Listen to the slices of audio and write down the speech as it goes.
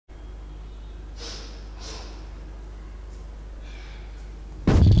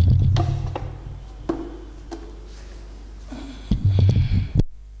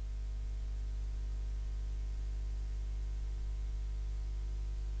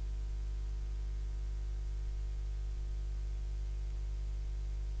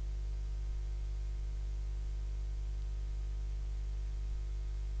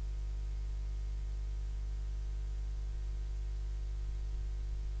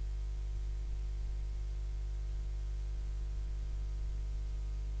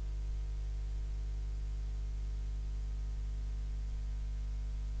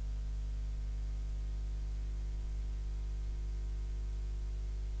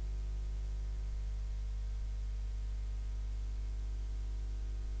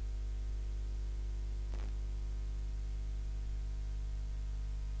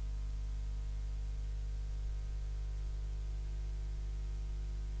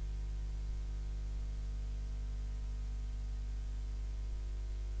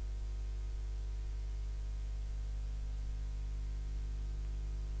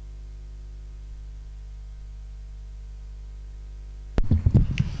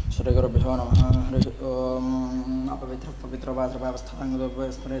श्रीगुरुभ्यो नमः। हरिः ओम्।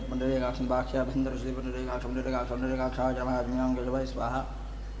 अपवित्रपवित्रपात्रपावस्थाङ्गोपस्मरेत् पुण्डरीकाक्षं बाह्याभ्यन्तरश्रीपुण्डरीकाक्षं पुण्डरीकाक्षाय नमः। केशवाय स्वाहा।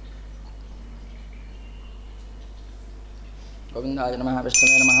 गोविन्दाय नमः।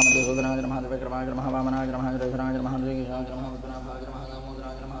 विष्णवे नमः। मधुसूदनाय नमः। विक्रमाय नमः। वामनाय नमः। गिरिधराय नमः। ऋषिकेशाय नमः। पद्मनाभाय नमः।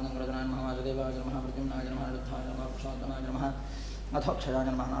 दामोदराय नमः। गङ्गाधराय नमः। वासुदेवाय नमः। प्रद्युम्नाय नमः। अनिरुद्धाय नमः। पुरुषोत्तमाय नमः। हithokthयाय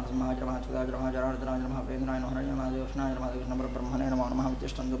नमः। नरसिंहाय नमः। अच्युताय नमः। जनार्दनाय नमः। प्रेन्द्राय नमः। कृष्णाय नमः। कृष्णपरब्रह्मणे नमो नमः।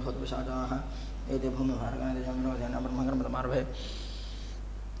 उत्तिष्ठन्तु भूतपिशाचाः एते भूमिभारकाय तेषां विरोधेन ब्रह्मकर्मतमारभे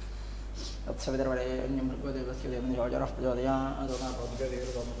तत्सवितर्वरेण्यं भृगवदेवस्य देवनिशोचरः प्रचोदयात्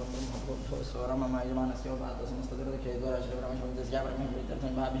स्वरमयजमानस्य पात्रसमस्तदुर्दक्षेद्वारा श्रीपरमेश्वरस्य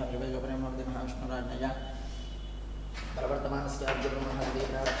परमेश्वरीत्यर्थं भाभ्यः विवेकपरमहृदयमहाविष्णुराज्ञया परवर्तमानस्य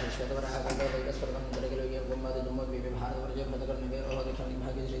अद्यब्रह्महरिदेवराक्षेश्वेतवरः कल्पैकस्वरतं दरिकलुगे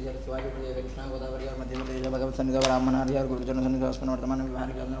कृष्णा गोदावरी मध्यप्रदेश भगवत्सन्निधौ ब्राह्मणार्य गुरुजनसन्निधौ अस्मिन्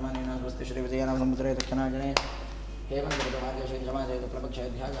वर्तमानविभागचन्द्रमानेन स्वस्ति श्रीविजयानां संवत्सरे दक्षिणाजने हेमन्तऋतुमार्गशे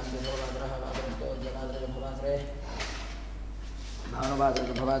क्षमाजयतुक्लपक्षाध्यायान्तिसोपाद्रः वासरस्तोद्यकाद्रजभवासरे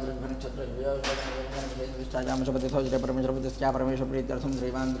भानुवाद्रजभवाद्रजभनक्षत्रविष्टाजामशपतिथो श्रीपरमेश्वरपतिस्या परमेश्वरप्रीत्यर्थं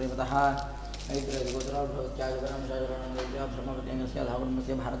श्रीमान् श्रीमतः धर्मपतिमस्य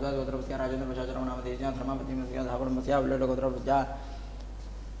धाकुटुम्बस्य भारद्वाजगोत्रस्य राजेन्द्रप्रसादराव नामधेयस्य धर्मपतिमस्य धाकुटुम्बस्य विल्लटगोत्रस्य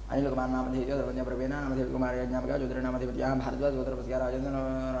अनिलकुमार नामधेयस्य धर्मज्ञ प्रवीणा नामधेयकुमार यज्ञापका ज्योतिर्नामधेयस्य भारद्वाजगोत्रस्य राजेन्द्र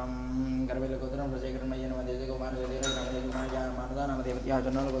गर्भिलगोत्रं प्रशेखरमय्य नामधेयस्य कुमार नामधेयकुमार मानदा नामधेयस्य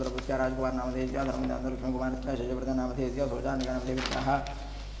चन्नलगोत्रस्य राजकुमार नामधेयस्य धर्मज्ञानलक्ष्मीकुमारस्य शशिव्रत नामधेयस्य सोजानिका नामधेयस्य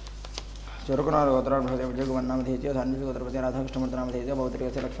चुरुकुनागोत्र विजयकुमार नामधेयस्य धान्यगोत्रस्य राधाकृष्णमूर्ति नामधेयस्य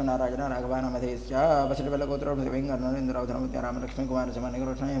पौत्रिकस्य लक्ष्मणनारायण राघव नामधेयस्य बसलिबलगोत्र वेङ्कटनरेन्द्रराव धर्मज्ञ रामलक्ष्मीकुमार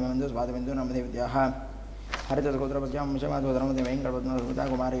समन्यकृष्ण हेमबिन्दु स्वादबिन्दु नामधेयस्य हरितगोत्रस्य अंशमाधवधर्मस्य वेङ्कटपद्मस्मृता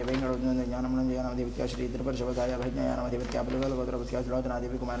कुमारी वेङ्कटपद्म ज्ञानमनंजय नामधेयस्य श्री त्रिपुरशिवसाय अभिज्ञाया नामधेयस्य बलिबलगोत्रस्य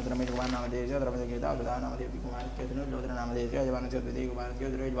सुलोचनादेवी कुमार रमेशकुमार नामधेयस्य धर्मजगीता सुधा नामधेयस्य कुमारस्य ज्योतिर् नामधेयस्य यजमानस्य द्वितीय कुमारस्य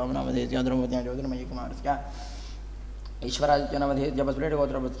दुर्योजभाव नामधेयस्य धर्मज्ञ ज्योतिर्मयी कुमारस्य ईश्वरादित्य नामधेयस्य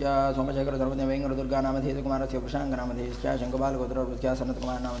बसुलेटगोत्रस्य सोमशेखर धर्मज्ञ वेङ्कटदुर्गा नामधेयस्य कुमारस्य वृषांग नामधेयस्य शङ्कुबालगोत्रस्य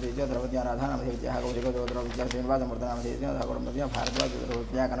सनत्कुमार नामधेयस्य धर्मज्ञ राधा नामधेयस्य कौशिकगोत्रस्य श्रीनिवासमूर्ति नामधेयस्य धाकुटुम्बस्य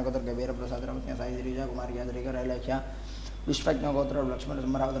भारद्वाजगोत्रस्य कनकदुर्गवीरप्रसाद धर्मज्ञ साई गिरिजा कुमारी यादरिकर ऐलख्या विश्वज्ञगोत्र लक्ष्मण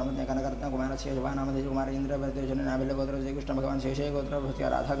सुमराव धर्मज्ञ कनकरत्न कुमारस्य शिवा नामधेयस्य कुमार इंद्रवर्तेशन नाभिलगोत्रस्य कृष्ण भगवान शेषयगोत्रस्य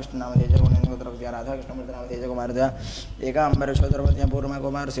राधाकृष्ण नामधेयस्य गुणेन्द्रगोत्रस्य राधाकृष्णमूर्ति नामधेयस्य कुमारस्य एकाम्बरेश्वरधर्मज्ञ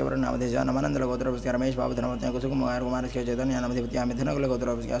पूर्णकुमारस्य वरुण नामधेयस्य नमानन्दगोत्रस्य रमेश बाबू धर्मज्ञ कुसुकुमार कुमारस्य चैतन्य नामधेयस्य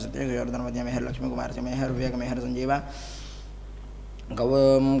मिथुनकुलगोत्रस्य सत्यकिशोर धर्मज्ञ मेहर लक्ष्मीकुमारस्य मेहर विवेक मेहर संजीवा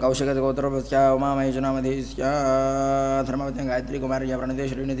कौशिकगोत्रस्य उमामहेश नामधेयस्य धर्मवत्या गायत्री कुमारस्य प्रणिते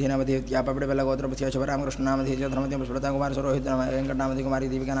श्रीनिधि नामधेयस्य पपड़बलगोत्रस्य शिवरामकृष्ण नामधेयस्य धर्मज्ञ पुष्पलताकुमार सुरोहित वेंकट नामधेय कुमारी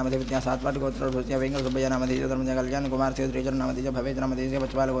दीपिका नामधेयस्य सात्वाटगोत्रस्य वेंकट सुब्बಯ್ಯ नामधेयस्य धर्मज्ञ कल्याण कुमारस्य श्रीचरण नामधेयस्य भवेश नामधेयस्य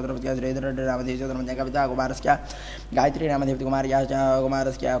बच्चबालगोत्रस्य श्रीधर नामधेयस्य धर्मज्ञ कविता कुमारस्य गायत्री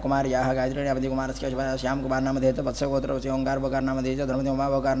नामधेयस्य कुमार्याः गायत्री नामधेय कुमारस्य श्याम कुमार नामधेयस्य वत्सगोत्रस्य ओंकार बकार नामधेयस्य धर्मज्ञ उमा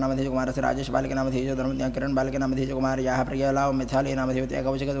बकार नामधेयस्य कुमारस्य राजेश बालिके नामधेयस्य धर्मज्ञ किरण बालिके नामधेयस्य कुमार्याः प्रियलाव मिथाली नामधेयस्य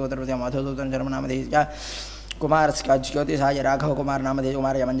कौशिकगोत्रस्य मधुसूदन शर्मा नामधेयस्य कुमारस्य ज्योतिषाय राघव कुमार नामधेय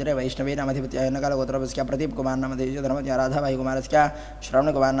कुमार मंजरे वैष्णवी नामधेयस्य नकलगोत्रस्य प्रदीप कुमार नामधेयस्य धर्मज्ञ राधाबाई कुमारस्य श्रवण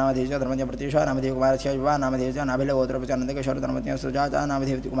कुमार नामधेयस्य धर्मज्ञ प्रत्युषा नामधेय कुमारस्य युवा नामधेयस्य नाभिलगोत्रस्य नंदकिशोर धर्मज्ञ सुजाता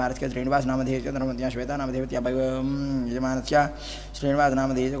नामधेयस्य कुमारस्य श्रीनिवास नामधेयस्य धर्मज्ञ श्वेता नामधेयस्य यजमानस्य श्रीनिवास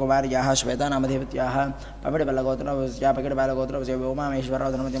नामधेयस्य कुमार्याः श्वेता नामधेयस्याः पपड़बलगोत्रस्य पकड़बालगोत्रस्य उमामेश्वरराव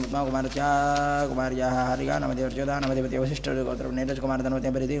धर्मज्ञ पद्मा कुमारस्य कुमार्याः हरिका नामधेयस्य नामधेयस्य वशिष्ठ गोत्र नीरज कुमार धर्मज्ञ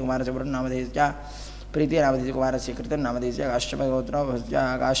प्रीति कुमारस्य वरुण नामधेयस्य प्रीति नामधेयस्य कुमारस्य कृतन नामधेयस्य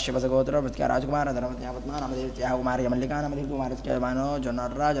काश्यपगोत्रस्य राजकुमार धर्मज्ञ पद्मा नामधेयस्य कुमार्य मल्लिका नामधेयस्य कुमारस्य मानो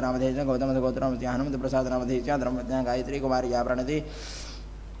जनरराज नामधेयस्य गौतमगोत्रस्य हनुमत प्रसाद नामधेयस्य धर्मज्ञ गायत्री कुमार्या प्रणति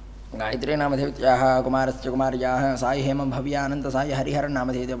गायत्री नामधेयस्याः कुमारस्य कुमार्याः साई हेम भव्या अनंत साई हरिहर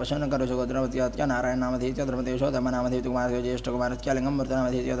नामधेयस्य पशुनकरशगोत्रस्य नारायण नामधेयस्य धर्मदेशोधम नामधेयस्य कुमारस्य ज्येष्ठ कुमारस्य लिंगमूर्ति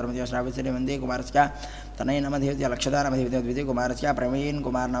नामधेयस्य धर्मस्य श्राविश्री वंदे कुमारस्य तनय नामधेयस्य लक्षदा नामधेयस्य द्वितीय कुमारस्य प्रवीण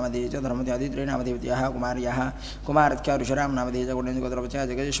कुमार नामधेयस्य धर्मस्य आदित्य नामधेयस्याः कुमार्याः कुमारस्य ऋषिराम नामधेयस्य गुणेन्द्रगोत्रस्य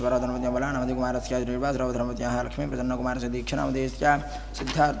जगदीश्वर धर्मस्य बला नामधेय कुमारस्य श्रीनिवासराव धर्मस्याः लक्ष्मी प्रसन्न कुमारस्य दीक्षा नामधेयस्य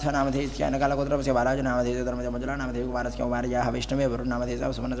सिद्धार्थ नामधेयस्य नकालगोत्रस्य बालाज नामधेयस्य धर्मस्य मजला नामधेय कुमारस्य कुमार्याः वैष्णवे वरुण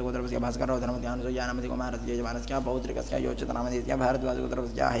नामधेयस्य सुमनसगोत्रस्य भास्करराव धर्मस्य अनुसूया नामधेय कुमारस्य यजमानस्य पौत्रिकस्य योचित नामधेयस्य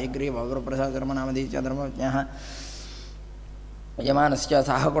भारद्वाजगोत्रस्य हेग्रीव वरप्रसाद धर्म नामधेयस्य धर्मज्ञः यजमानस्य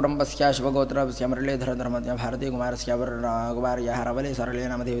साहकुटुम्बस्य शिवगोत्रस्य मुरलीधर धर्मज्ञ भारती कुमारस्य कुमार्याः रवले सरले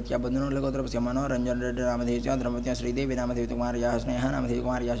नामधेयस्य बन्धुनूलगोत्रस्य मनोरंजन रेड्डी नामधेयस्य धर्मज्ञ श्रीदेवी नामधेयस्य कुमार्याः स्नेहा नामधेय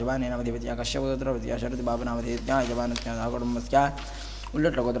कुमार्याः शिवानी नामधेयस्य कश्यपगोत्रस्य शरद बाबू नामधेयस्य यजमानस्य साहकुटुम्बस्य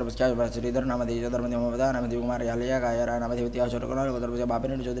उल्लेट गोत्रपस्या श्रीधर नामधेय धर्मदेवदा नामदेव कुमार यालया गायरा नामदेवत्या शरकुणाल गोत्रपस्या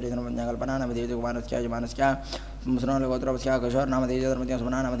बापिनी चौधरी धर्मज्ञा कल्पना नामदेव कुमारस्या यमानस्या मुसलमान गोत्रपस्या किशोर नामदेव धर्मज्ञा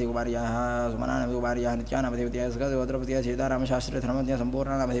सुमना नामदेव कुमारिया सुमना नामदेव कुमारिया नित्या नामदेवत्या गोत्रपस्या सीताराम शास्त्री धर्मज्ञा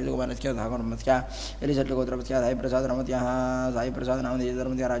संपूर्ण नामदेव कुमारस्या धागोर्मस्या एलिसट गोत्रपस्या साई प्रसाद धर्मज्ञा साई प्रसाद नामदेव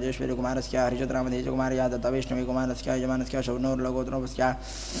धर्मज्ञा राजेश्वरी कुमारस्या हरिचंद्र नामदेव कुमारिया दत्ता वैष्णवी कुमारस्या यमानस्या शौनौर गोत्रपस्या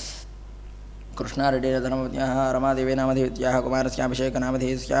कृष्णारेड्डी धर्मवत्याः रमादेवी नामधेयत्याः कुमारस्याभिषेक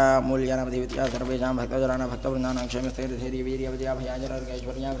नामधेयस्या मूल्या नामधेयत्याः सर्वेषां भक्तजनानां भक्तवृन्दानां क्षेमस्थैर्यधैर्य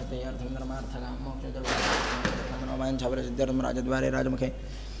वीर्यवद्याभयाजरार्गैश्वर्या भृतैर्यर्थं धर्मार्थकां मोक्षवाञ्छाफलसिद्ध्यर्थं राजद्वारे राजमुखे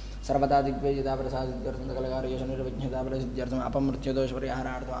सर्वदा दिग्विजयता प्रसादित्यर्थं सकलकार्येषु निर्विघ्नता प्रसिद्ध्यर्थम्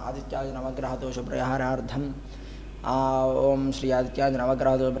अपमृत्युदोषपरिहारार्थम् आदित्यादि नवग्रहदोषपरिहारार्थम् ओम श्री आदित्यादि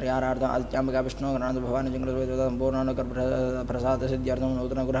नवग्रहदोषपरिहारार्थम् आदित्याम्बिका विष्णु गणानाथ भवानी संपूर्ण प्रसाद सिद्ध्यर्थं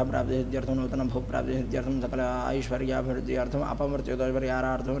नूतन गृह प्राप्ति सिद्ध्यर्थं नूतन भू प्राप्ति सिद्ध्यर्थं सकल ऐश्वर्याभिवृद्ध्यर्थम्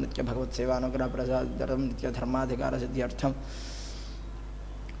अपमृत्युदोषपरिहारार्थं नित्य भगवत् सेवानुग्रह प्रसादित्यर्थं नित्य धर्माधिकार सिद्ध्यर्थं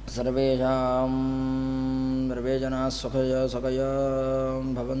सर्वे जनाः सुखय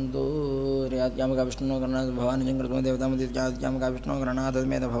भवन्तु आदित्याम्बिका विष्णु गणानाथ भवानी देवतामदित्यादित्याम्बिका विष्णु गणानाथ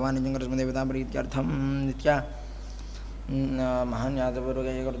समेत भवानी देवता प्रीत्यर्थं नित्य महान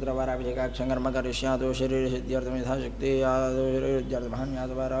यादवरुद्रवाराभिषेकाक्षंकर्म करिष्यातो शरीर सिद्ध्यर्थम यथाशक्ति यादव शरीर सिद्ध्यर्थ महान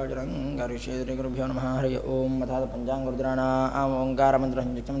यादवाराजरं करिष्ये श्री गुरुभ्यो नमः हरि ओम अथात पंचांग रुद्राणाम् ओंकार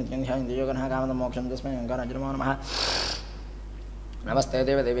मंत्रं नित्यं नित्यं ध्यानं योगनः कामदं मोक्षं तस्मै ओंकाराय नमो नमः नमस्ते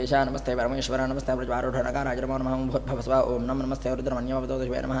देवदेवेश नमस्ते परमेश्वर नमस्ते प्रज्वारूढनकाराय नमो नमः भवस्व ओम नमस्ते रुद्रमन्यवतो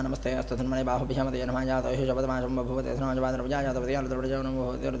शिवे नमः नमस्ते अस्तधन्मने बाहुभ्यामते नमः जातो शपथमाशं बभूवते स्नाजवादरवजा जातवते रुद्रवजो नमो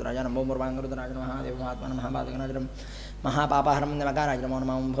रुद्राय नमो मुर्वाङ्गरुद्राय नमः देवमात्मा नमः बाधकनाजरं महापापहरं नमकाराय नमो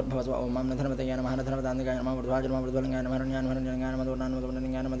नमः भवस्व ओम मम धर्मतये नमः धर्मदान्तिकाय नमः ऊर्ध्वाय नमः ऊर्ध्वलिङ्गाय नमः हरण्याय नमः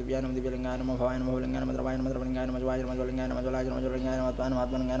दुर्नान्मदुर्लिङ्गाय नमः दिव्याय नमः दिव्यलिङ्गाय नमः भवाय नमः भवलिङ्गाय नमः द्रवाय नमः द्रवलिङ्गाय नमः ज्वाय नमः ज्वलिङ्गाय नमः ज्वलाय नमः ज्वलिङ्गाय नमः त्वाय नमः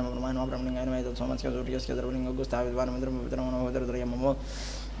आत्मलिङ्गाय नमः ब्रह्माय नमः ब्रह्मलिङ्गाय नमः तत्सोमस्य सूर्यस्य द्रवलिङ्गगुस्ताविद्वान् मन्त्रं नमः रुद्रयमो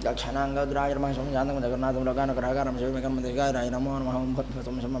दक्षिणांगद्राय नमः संजातं जगन्नाथं लोकानुग्रहकारं शिवमेकर्मदिगाय नमो नमः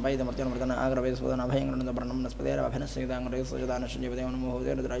भट्टं समपैतमर्त्यनमर्तन आग्रवेस्वदन अभयङ्गणपर्णं नस्पतेरभनस्यदानश्रीदेव नमो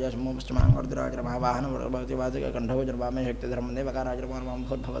रुद्राय शमो पश्चिमाङ्गरुद्राय नमः वाहनभगवति वाचकण्ठोजर्वामे शक्तिधर्मदेवकाराय नमो नमः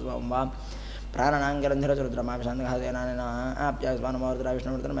भूर्भुवस्वं वां प्राणनाङ्गरन्धररुद्रमाभिषान्तघातेनानेन आप्यास्वानमोरुद्रा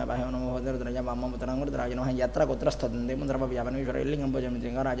विष्णुरुद्रमपाहि नमो रुद्राय वाममुतराङ्गरुद्राय नमः यत्र कुत्रस्तदन्ते मुद्रमव्यापनेश्वर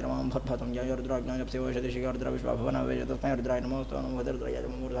लिङ्गम्भुजमितिङ्गराज नमः भूर्भुवं जय रुद्राज्ञाप्सिवोषदिशिखरुद्र विश्वभुवनवे तस्मै रुद्राय नमो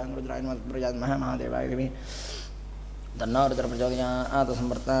रुद्राय रुद्राय नमः प्रजात्मः महादेवाय देवी तन्नो रुद्रप्रचोदयात्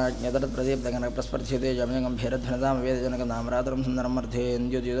सम्पर्ताज्ञतरत्प्रदीप्तगणप्रस्पर्ध्यते जमजगम्भीरध्वनितां वेदजनकं नामरात्रं सुन्दरं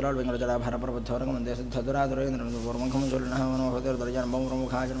मर्ध्येन्द्युज्योतिराल्वेङ्कटजलाभारपर्वद्धोरकमन्दे सिद्धधुराधुरेन्द्रं पूर्वमुखं चोलिनः मनोहृदयर्दर्जन्मं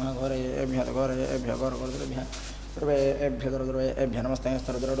प्रमुखाजन्मः घोरेभ्यः घोरगोरगोरभ्यः सर्वेभ्यो रुद्रेभ्यः नमस्ते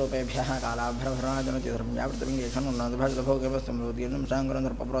स्तरुद्ररूपेभ्यः कालाभ्रभराजनतिधर्म्यावृतविङ्गेशन्नोद्भाषितभोगेवस्तं दीर्घं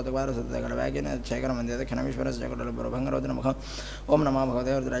शाङ्करन्धर्पप्रोतवारसत्यगणवाग्यनच्छेखरमन्दिर दक्षिणविश्वरस्य ओम नमो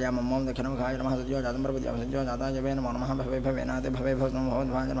भगवते रुद्राय मम दक्षिणमुखाय नमः सद्यो जातं प्रपद्यां सद्यो जाताय वे नमो नमः भवे भवेनाते भवे भवनं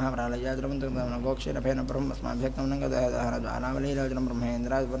भवद्भाज नमः प्रालयाद्रवन्तं गोक्षीरफेन ब्रह्मस्माभ्यक्तं नङ्गदहनावलीलोचनं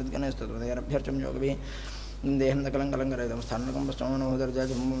ब्रह्मेन्द्राद्वरद्गणस्तुतेरभ्यर्चं योगभिः देहं दकलङ्कलङ्करहितं स्थानकं पश्चिमोनोदर्जाय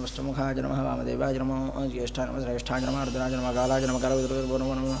पश्चिमुखाय नमः वामदेवाय नमः ज्येष्ठाय नमः श्रेष्ठाय नमः रुद्राय नमः कालाय नमः कालविद्रुर्भो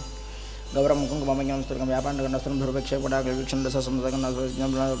नमो नमः गौरम कुङ्कुममयं स्तुर्गं व्यापाण्डगण्डस्त्रं धुर्वेक्षेपडाग्रवीक्षं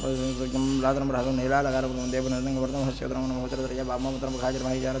रसंसदगन्नाथं लादनं राधं नीलालकारं देवनन्दङ्गवर्धं हस्योदरं नमः रुद्राय वाममुत्रं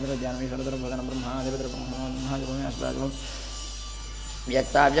मुखाजरमहिजारद्रज्ञानमीश्वरद्रं ब्रह्मादेवद्रब्रह्महादेवं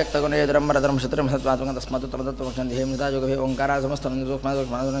व्यक्ताव्यक्तगुणेतरं वरदरं शत्रं सत्त्वात्मकं तस्मात् तत्त्वं ध्येयमितायोगभे ओङ्कारा समस्तं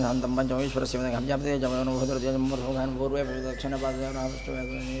सूक्ष्मसूक्ष्मं शान्तं पञ्चमेश्वरस्य हव्याप्ते जमनोभद्रजमुखान् पूर्वे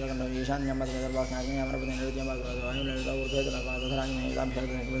दक्षिणपादनीलकण्ड ईशान्यं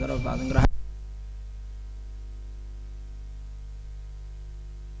मदर्वाक्नाग्नियामरपतिनिर्द्यं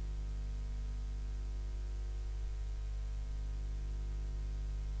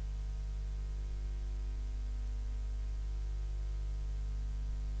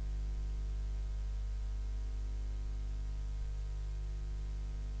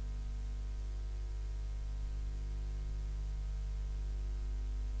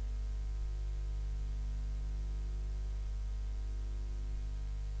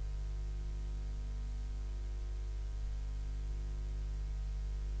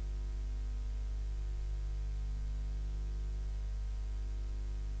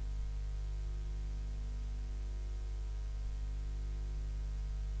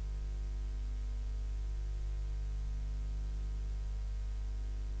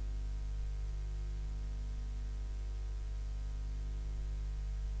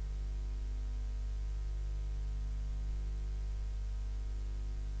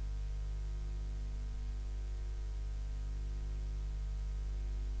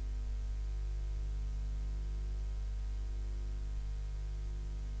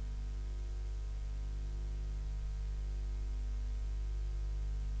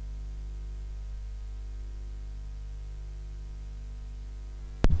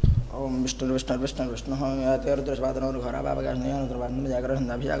ओम विष्णु विष्णु विष्णु विष्णु याते रुद्रस्वादनो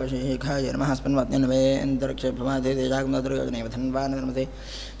रुघराभावगाशनयानुद्रवान्नमजागरहन्दाभिषागशेखाय नमः स्पन्वत्न्यन्वेन्द्रक्षे भमाधे तेजागुन्दद्रयोजने वधन्वान् निर्मते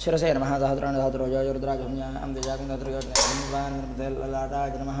शिरसे नमः सहस्राणि धातुरोजय रुद्राजहुन्यां तेजागुन्दद्रयोजने ललाटाय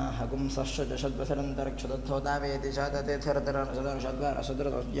नमः हकुं सश्चषद्वसरन्तरक्षदद्धोतावेति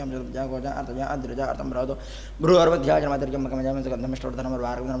शाततेथरतरसदर्शद्वारसदृतोऽस्यं जगोजा अर्थजा अद्रजा अर्थं ब्रवतो भ्रूर्वध्याय नमः दर्गमकमजामि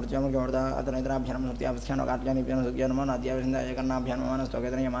सुगन्धमिष्टोर्धनमर्वारगुणमृत्युमुख्यमर्दा अतनेत्राभ्यानं सत्याभ्यानोकार्यानिभ्यानं सद्यानमो नाद्याविन्दाय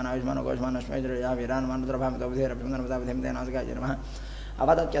कर्णाभ्यानमानस्तोकेतनयमानायुष्मानोकोष्मानश्वैद्रया वीरान्मानुद्रभामितोभिधेरभ्यन्दनमदाभिधेमतेनासिकाय नमः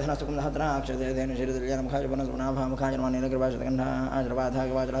अवदत्यसनस्तुकुन्दहत्राक्षतेन श्रीदुर्यामुखाजमानीलकृपाशतकण्ठा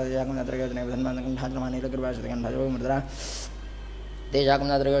आश्रवाधागवाचलादयाकुन्दत्रयोजने विधन्वादकण्ठाजमानीलकृपाशतकण्ठाजो मृद्रा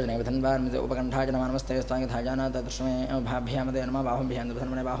तेजाकुन्दत्रयोजने विधन्वान्मित उपकण्ठाज नमस्ते स्वाङ्गधाजाना तदृश्मे भाभ्यामते नमः बाहुभ्यां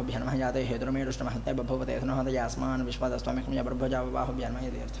धर्मणे बाहुभ्यां नमः याते हेतुर्मेरुष्टमहत्ते बभूवते नमः विश्वादस्त्वमेकं बाहुभ्यां नमः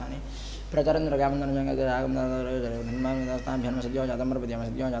यदि अर्थानि प्रचरन्द्रगामन्दनजङ्गदागमन्दरयोजनविधन्वान्मितास्ताभ्यां सद्यो जातमर्पद्यां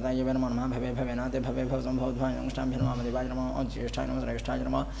सद्यो जाता ये नमो नमः भवे भवेनाते भवे भवसम्भवध्वाङ्गष्टाभ्यां नमः देवाय नमः ज्येष्ठाय नमः श्रेष्ठाय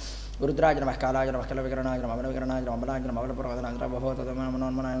नमः रुद्राज नमः कालाय नमः कलविकरणाय नमः अमरविकरणाय नमः बलाय नमः बलपुरोगतनाय नमः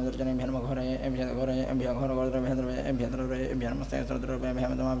भवतमनोन्मनाय दुर्जनेभ्यः नमः घोरे एभ्यः घोरगोद्रभ्यः नमस्ते सर्वद्रव्यभ्यः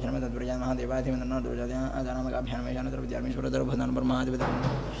तमाभ्यः तद्वर्याय महादेवाय धीमन्दनोर्दुर्जया अजानमकाभ्यां वैशानद्रविद्यामीश्वरद्रभुधनपरमादिविद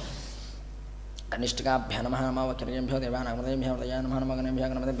अनिष्टकाभ्यां नमः नमः देवानागमदेभ्यः वृदयाय नमः नमगणेभ्यः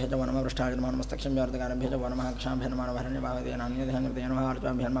गणपतिभ्यः च नमः पृष्ठाय नमः नमस्तक्षेभ्यः वर्तकारेभ्यः च नमः क्षाभ्यः नमः भरण्यभावदेनान्यदेहं कृतेन नमः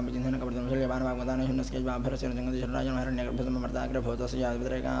अर्चाभ्यः नमः विचिन्तन कपर्तमशल्यवानवाग्मदानेषु नस्केज्वाभरस्यजङ्गदिशराजं हरण्यगर्भसमर्ताग्रभूतस्य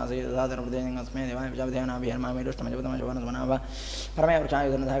यादविद्रेकासीदसादरप्रदेशङ्गस्मै देवाय विचाविधेनाभिः नमः मेरुष्टमजपतमशोभनस्मनाभ परमे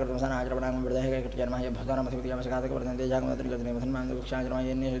वृक्षायुधनधाकृतमसनाचरपणागं विर्दयः नमः भूतानमथिविद्यामशकातकवर्तन्ते जागमदत्रियोजने वधन्वान्दुक्षाय नमः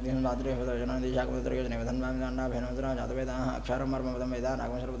येन्येषुद्धिसंदात्रियोजने वधन्वान्दाण्डाभ्यनोदराजातवेदाः अक्षरं मर्मपदं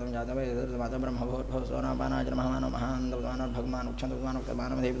वेदानागमशरपदं जातवेदमाता ब्रह्मभूर्भुवस्वनापानाय नमः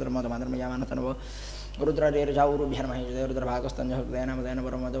महानमहान्दवानर्भगवानुक्षन्तवानुक्तमानमधेपुत्रमोदमाधर्मयामानतनवो रुद्ररेरजाऊरुभ्यः नमः रुद्रभागस्तञ्जहृदयनमदयन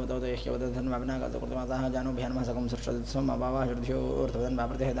परमवदवतोदेह्यवदधन्वाविनागतकृतमासाः जानोभ्यः नमः सकं सृष्टदित्सं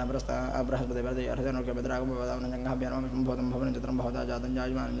अभावाहृद्योऽर्थवदन्वाप्रतिहदां बृहस्पतिवर्धयर्हजनोक्यभद्रागमभवदावनजङ्घाभ्यः नमः भूतं भवनं चित्रं भवता जातं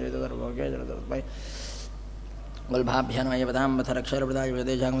जायमानं जयतोदर्भोगे जलतस्मै गुल्भाभ्यां यवतां पथरक्षरप्रदाय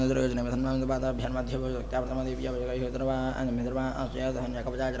विदेशागमदृयोजने वधन्वान्दपादाभ्यां मध्यभोक्त्याप्रथमदेव्यावजगैर्द्रवा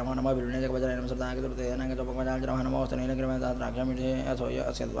आश्रयाधन्यकवचाय नमो नमः विरुणेजकवचाय नमः सदागतुर्तेनागतोपकवचाय नमः नमो स्तनैलग्रमदात्राख्यामिषे अथोय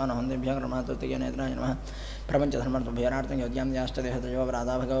अस्यद्वानहन्देभ्यः कर्मातुर्तिके नेत्राय नमः प्रपञ्चधर्मत्वभ्यरार्थं योग्यां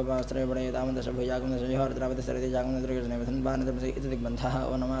वरादा भगवस्त्रयोपरेतामन्दशभुजागमदशयोर्द्रावतिसरितेजागमदृयोजने वधन्वानदर्शे इति दिग्बन्धः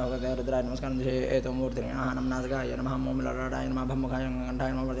ओ नमः भगवते रुद्राय नमस्कारं दिशे एतो मूर्तिः नमनासगाय नमः मोमलराटाय नमः भम्मुखाय कण्ठाय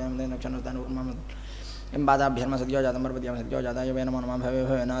नमः वर्धयामि नक्षत्रस्तानुर्मम इम्बादाभ्यः नमः सद्यो जातमर्पद्यां सद्यो जाताय वे नमो नमः भवे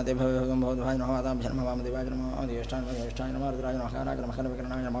भवेनाते भवे भवं भवद्भाय नमः वाताभ्यः नमः वामदेवाय नमः ज्येष्ठाय नमः रुद्राय नमः कालाय नमः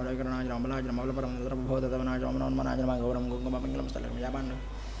खलविकरणाय नमः मौलिकरणाय नमः बलाय नमः बलपरमभूततवनाय नमः मनोन्मनाय नमः गौरं कुङ्कुममङ्गलं स्थलमियापाण्डु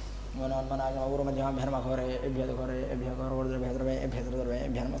मनोन्मनाय नमः ऊर्मध्यमाभ्यः नमः घोरेभ्यः घोरेभ्यः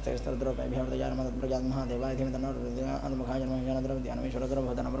नमस्ते स्तोत्रद्रव्येभ्यः वृदयाय नमः तत्प्रजात् महादेवाय धीमतन्नोर्मुखाय नमः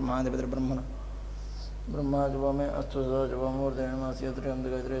ज्ञानद्रव्यानमेश्वरद्रभूतनब्रह्मादिपितृब्रह्मण ब्रह्माजुवमे अस्तु जुवमूर्ते नमस्य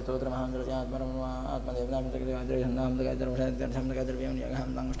त्रियंतगैत्रे स्तोत्रमहान्द्रस्यात्मरमवात्मदेवनामतगैत्रमशान्त्यर्थमतगैत्रव्यं यगहं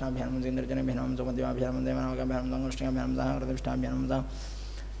तङ्गुष्ठाभ्यां मुञ्जीन्द्रजनेभ्यः नमः सुमदेवाभ्यां देवानामकाभ्यां तङ्गुष्ठ्याभ्यां सहकृतिष्ठाभ्यां नमः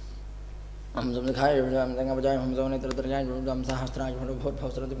हम समझाए जंगबजाय हम जो नेत्रत्रयाय हम सहस्राय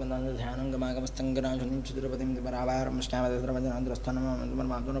भूर्भुवस्रतिपन्नाध्यानं गमागमस्तंगराजुं चित्रपतिं बरावारं श्यामदेवरवदनान्द्रस्थानं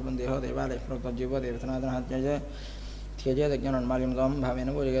परमात्मनोपन्देहो देवालयः प्रोक्तजीवो देवतनादनहत्यज त्यजेदज्ञानन्मार्गं त्वं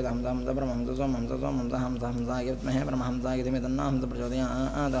भावेन पूजयेत् हंसं ब्रह्मं हंसागित्महे ब्रह्महंसागितिमितन्ना हंस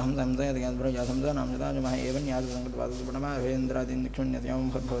प्रचोदयात् हंसयद्याद्भ्रजासं नाम जताजुमः एवं यादसङ्कटवादुपणमाभेन्द्रादिक्षुण्यत्यं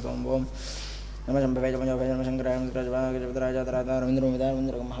भवतों ओं नमः शम्भवे नमः शङ्कराय नमः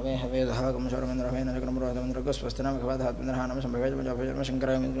हवे हवे धाकं शौरमेन्द्र हवे नजक्रम रोहितमेन्द्र स्वस्ति नाम खवाधात्मेन्द्र नमः शम्भवे नमः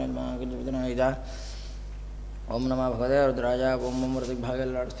शङ्कराय नमः ओम नमः भगवते रुद्राय ओम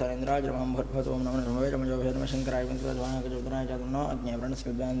मृतिभागेन्द्राज नमः भूर्भुवः ओम नमः शम्भवे नमः शङ्कराय नमः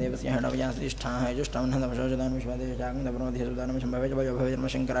अज्ञाप्रणस्विद्वान् देवस्य हणव्यासिष्ठाः जुष्टमन्नदमशोचदान् विश्वदेशाग्नब्रह्मध्यसुदानं शम्भवे नमः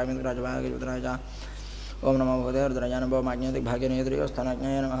शङ्कराय रुद्राय ओम नमः भगवते रुद्राय नमः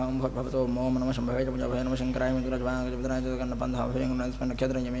भाग्यनेत्रियोस्थानाज्ञाय नमः भूर्भुवः ओम नमः शम्भवे नमः शङ्कराय रुद्राय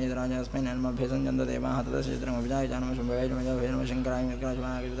कन्नपन्थाभयङ्गुणस्मन्नक्षत्रयमेन्द्राय अस्मै नमःभ्यसञ्जन्तदेवाः तदस्यचित्रमभिजाय नमः शम्भवे नमः शङ्कराय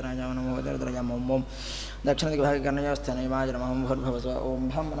रुद्राय नमः भगवते रुद्राय ओम दक्षिणदिग्भागकर्णयोस्थानैवाज नमः भूर्भुवः ओम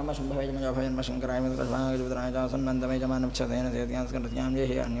भं नमः शम्भवे नमः शङ्कराय रुद्राय सन्नन्तमे जमानक्षतेन सेत्यास्करत्यां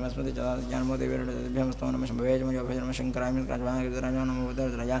जेहि अन्यमस्मृति ज्ञानमोदेवीभ्यमस्तो नमः शम्भवे नमः शङ्कराय रुद्राय नमः भगवते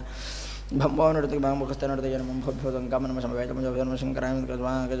रुद्राय भम्भोनृतिभागमुखस्तनृतय नमः भूर्भुवः नमः शम्भवे नमः शङ्कराय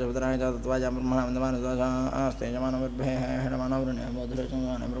रुद्राय तत्त्वाय ब्रह्मणवन्दमानस्ते जमानवर्भेः नमानवृणे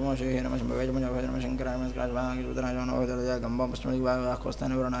मधुरचन्द्राय ब्रह्मोषेः नमः शम्भवे नमः शङ्कराय रुद्राय नमः गम्भं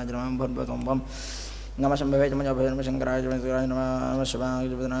पश्चिमदिग्भागस्थानवृणाय नमः भूर्भुवः नमः शम्भवे च मजो भजनम शंकराय च शंकराय नमः शिवाय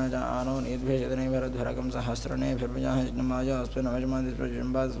च बुधनाय च आनो नीद्भेषदने भरद्भरकं सहस्रने फिर्भजाः नमाय अस्ते नमः जमादिस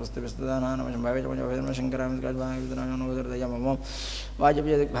प्रजम्बाद स्वस्ति विस्तदाना नमः शम्भवे च मजो भजनम शंकराय च शंकराय बुधनाय नमः दया मम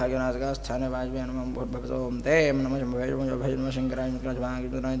वाजपेय भाग्यनाशका स्थाने वाजपेय नमः भूर्भुवः ओम ते नमः शम्भवे च मजो भजनम शंकराय च शंकराय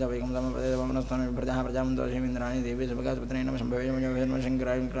बुधनाय च वैकं तम पदे वमनस्थाने प्रजाः प्रजामन्तो श्रीमिन्द्राणि देवी सबगास्पत्रे नमः शम्भवे च मजो भजनम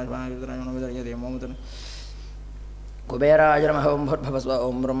शंकराय च शंकराय बुधनाय नमः दया मम कुबेराय नमः ओम भूर्भुवः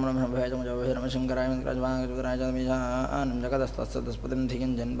ओम ब्रह्म नमः भवे च मजो भजनम शंकराय च शंकराय च जगदस्तस्पतिं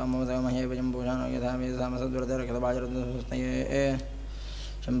धियं जन्मं महे वजं भूषाणो यथा मे सामसद्वरदरखदबाजरदस्तये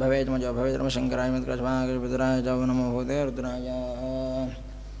शम्भवे च मजो भवे च शंकराय च शंकराय च नमो भूते रुद्राय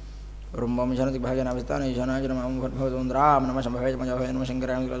रुम्बं शनति भाग्यनाभिस्ताने ईशानाय नमः ओम भूर्भुवः ओम राम नमः शम्भवे च मजो भवे च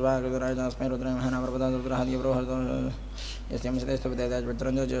शंकराय च शंकराय च अस्मै रुद्राय महानाप्रपदा रुद्रहदि प्रोहतो यस्यं सतेस्तुपतेदाय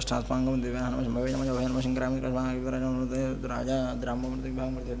वित्रञ्जो ज्येष्ठास्माकं दिव्याः नमः शम्भवे च मजो भवे च शंकराय च रुद्राय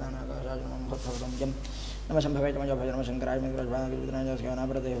द्राम्बमृतिभागमृतिदानाकाशाय नमः भूर्भुवः यं नमः शम्भवे च मजो भवे च शंकराय च रुद्राय च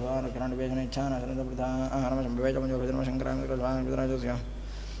स्यानाप्रदेवानकरणविषणेच्छानाशनप्रधा नमः शम्भवे च मजो भवे च शंकराय च रुद्राय च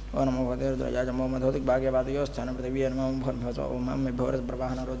ओ नमो भगवते रुद्राय च मोमधोतिक भाग्यवादयो स्थान पृथिवी नमः भूर्भुवः ओम मे भोरस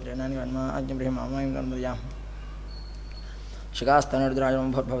प्रवाहन रुद्रेणानि नमः अग्निब्रह्म मामयं कर्मदया शिखास्थान रुद्राय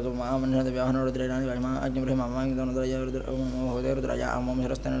नमः भूर्भुवः ओम मनहदेव्याहन रुद्रेणानि नमः अग्निब्रह्म मामयं कर्मदया ओम नमो भगवते रुद्राय ओम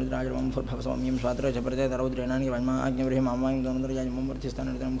शिरस्थान रुद्राय नमः भूर्भुवः ओम यं स्वात्र च प्रते रुद्रेणानि नमः अग्निब्रह्म मामयं कर्मदया ओम मूर्तिस्थान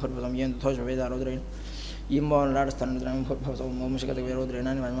रुद्राय भूर्भुवः ओम यं तथोष वेद रुद्रेण इम्बोलाडस्थान रुद्राय भूर्भुवः ओम शिखतवे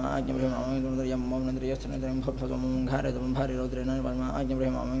रुद्रेणानि नमः अग्निब्रह्म मामयं कर्मदया ओम नन्द्रियस्थान रुद्राय भूर्भुवः ओम घारे भारे रुद्रेणानि नमः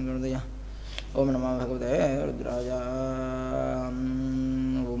अग्निब्रह्म मामयं कर्मदया ओम नमः भगवते रुद्राय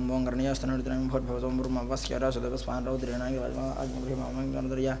ओम कर्णीयस्थान रुद्राय भूर्भुवः ओम ब्रह्मवस्यरसदवस्वान रुद्रेणानि नमः अग्निब्रह्म मामयं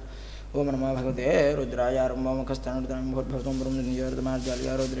कर्मदया ओम नमः भगवते रुद्राय मुखस्थान रुद्राय भूर्भुवः ओम ब्रह्मनिर्जरतमार्जालय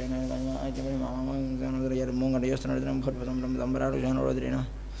रुद्रेणानि नमः अग्निब्रह्म मामयं कर्मदया कर्णीयस्थान रुद्राय भूर्भुवः ओम ब्रह्मदम्बरारुषान रुद्रेणानि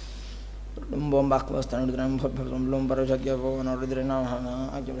ओम बाक्वस्थान रुद्राय भूर्भुवः ओम लोम परशज्ञभवन रुद्रेणानि नमः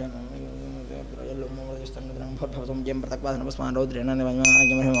अग्निब्रह्म भूर्भुवः ओम यं प्रतक्वासनवस्वान रुद्रेणानि नमः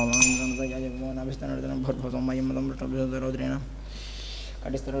अग्निब्रह्म मामयं कर्मदया यमोनाभिस्थान रुद्राय भूर्भुवः ओम मयं मदमृष्टभिषद रुद्रेणानि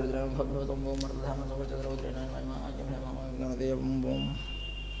कटिस्थान रुद्राय भूर्भुवः ओम मर्दधाम समर्चद रुद्रेणानि नमः अग्निब्रह्म मामयं कर्मदया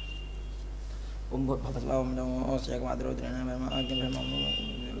ओम भूर्भुवः ओम नमो स्यागमाद रुद्रेणानि नमः अग्निब्रह्म मामयं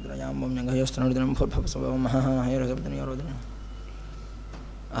रुद्राय ओम जंघयोस्थान रुद्राय भूर्भुवः ओम महाहैरसपत्नी रुद्रेणानि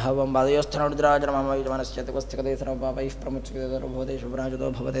अहवं बाधयोस्थान रुद्राय नमः यजमानस्य तपस्थिकते सर्वपापैः प्रमुच्यते सर्वभूते शुभराजतो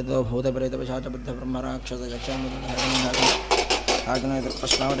भवते तो भूतप्रेतपिशाच बुद्धब्रह्मराक्षस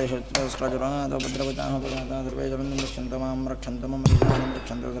यक्षाग्नयतपश्नावदेशस्राजुरातो भद्रवताः पुराता सर्वे जगन्तं रक्षन्तु मां रक्षन्तु मम जीवानं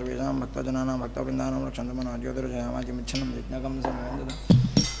रक्षन्तु सर्वेषां भक्तजनानां भक्तवृन्दानां रक्षन्तु मनो ज्योतिर्जयामाजिमिच्छन्नं यज्ञकं समयन्दत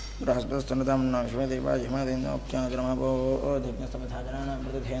बृहस्पतिस्तनुतां न विश्वदेवा जिह्मदेन्द्रोक्याग्रमपोधिज्ञस्तपथा जनानां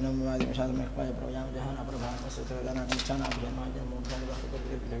प्रतिधेनं विवादिमिषादमिह्वाय प्रवयां जहानप्रभान्यस्य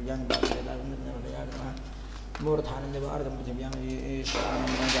मूर्धानन्दवार्धं पृथिव्यां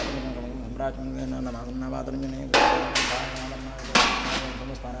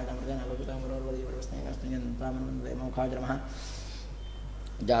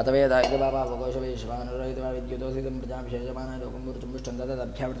जातवेदाय बाबा वघोषवेश्वानुरहितवा विद्युतोषितं प्रजाभिषेचमानाय लोकं मूर्तिमुष्टं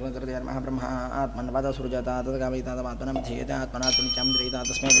तदभ्यावृतमतर्तयर् महाब्रह्मा आत्मन्वदा सुरजाता तद्गामयिता तमात्मनं ध्येयते आत्मनात्मनित्यं द्रयिता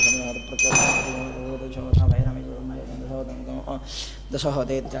तस्मै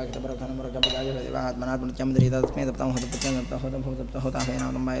दशहोतेत्यागितपरखनपरखपजायदेव आत्मनात्मनित्यं द्रयिता तस्मै सप्तं होतप्रत्यं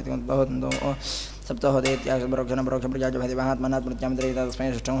सप्तहोतभूतप्तहोताभेनातं सप्तहोतेत्यागितपरखनपरखपजायदेव आत्मनात्मनित्यं द्रयिता तस्मै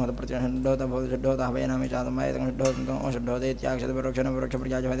षष्ठं होतप्रत्यं षड्ढोतभूतषड्ढोताभेनामि चातम्बाय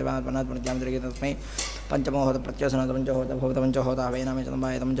षड्ढोतेत्यागितपरखनपरखपजायदेव आत्मनात्मनित्यं द्रयिता तस्मै पंचमो होतप्रत्ययसनपञ्चहोतभूतपञ्चहोताभेनामि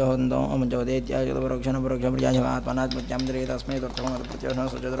चातम्बाय पञ्चहोताभेनामि आत्मनात्मनित्यं द्रयिता तस्मै चतुर्थं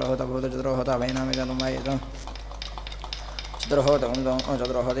होतप्रत्ययसनचतुर्होतभूतचतुर्होताभेनामि चातम्बाय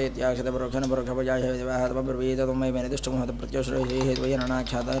चतुर्होतपरोक्षणपरोक्षपरिजायदेवाहतब्रवीतमयि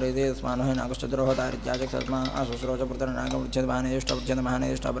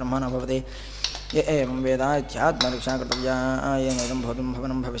ब्रह्मण भवति ये एवं वेदा इत्यात्मरक्षा कर्तव्या येन भवतं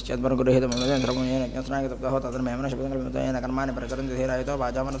भवनं भविष्यद्वर्गुरुहितमनुजेन्द्रमुनेन ज्ञास्नागतप्तः तद्मेमनशब्दकल्पतेन कर्माणि प्रचरन्ति धीरायतो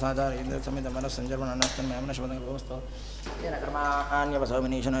वाचामनसाचारयेन्द्रसमितमनस्सञ्जर्मणनस्तन्मेमनशब्दकल्पस्तु येन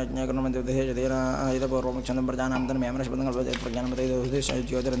कर्माण्यपसोमिनीशनज्ञकर्मन्त्युद्धेशधीरा आयुधपूर्वं क्षणं तन्मेमनशब्दकल्पते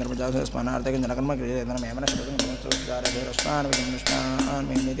प्रज्ञानपतैदुद्धेशज्योतिरन्द्रप्रजास्मनार्थकर्म क्रियते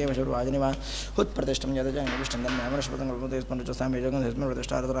तन्मेमनशब्दकल्पस्तुजारेश्वरान्मेनितेवशुर्वाजिनिवा हुत्प्रतिष्ठं यदजनिविष्टं तन्मेमनशब्दकल्पते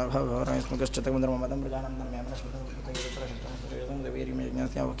स्मृतिष्टार्थराभावरस्मकश्चित्तकं धर्ममतं प्रजानं तन्मेमनशब्दकल्पते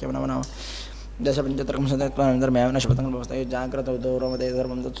दशपञ्चत्रकं सदत्वानन्तरमेव नश्वतङ्गल्पवस्तये जाग्रतौ दौरवदे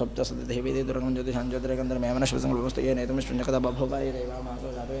धर्मं तत्सप्त सदते वेदे दुर्गं ज्योतिषां ज्योतिरेकन्तरमेव नश्वतङ्गल्पवस्तये नेतुमिष्टुञ्जकदा बभूवाय दैवामासो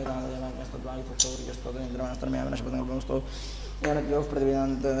जातो येतादेवास्तद्वायुतत्सौर्यस्तोदनिन्द्रमास्त्रमेव नश्वतङ्गल्पवस्तौ येन द्योः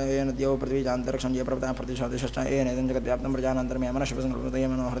येन द्योः पृथ्वीजान्तरिक्षं ये प्रभृताः प्रतिशोधिष्ठा येन इदं जगद्व्याप्तं प्रजानान्तरमेव नश्वतङ्गल्पवस्तये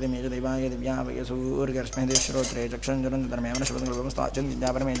मनोहृदिमेज दैवाय दिव्यावये सूर्यरश्मिः श्रोत्रे चक्षुञ्जलन्तरमेव नश्वतङ्गल्पवस्तौ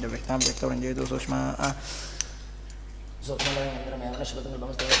आचन्त्यापरमेज व्यक्तां व्यक्तवरञ्जयतु सूक्ष्मा सोत्मलयन्द्रमेव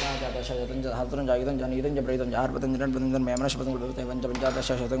नश्वतङ्गल्पवस्तये सहस्रं जागितं जनितं च प्रयुतं जार्पतञ्जनपतञ्जनमेव नश्वतङ्गल्पवस्तये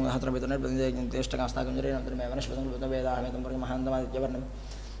पञ्चपञ्चादशशतं सहस्रमितुनर्पतञ्जयन्तेष्टकास्ताकञ्जरेणन्तरमेव नश्वतङ्गल्पवस्तवेदाहमेतं परिमहान्तमादित्यवर्णं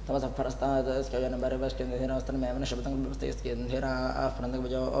तमसःफरस्तादस्कजनपरिवस्केन्धेरास्त्रमेव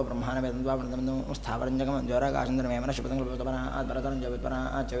नश्वतङ्गल्पवस्तयस्केन्धेराफरन्तकभुजो ब्रह्माणमेतन्द्वापरन्तमनु स्थावरञ्जकं ज्वरकाशन्द्रमेव नश्वतङ्गल्पवस्तपरात्परतरं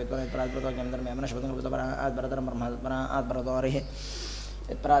जवित्पराच्चवित्परात्परतोज्ञमन्तरमेव नश्वतङ्गल्पवस्तपरात्परतरं ब्रह्मपरात्परतोरिः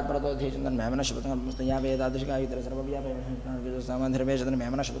यत्परात्परतोऽधीचन्द्रमेव नश्वतङ्गल्पवस्तया वेदादृशिकायुतर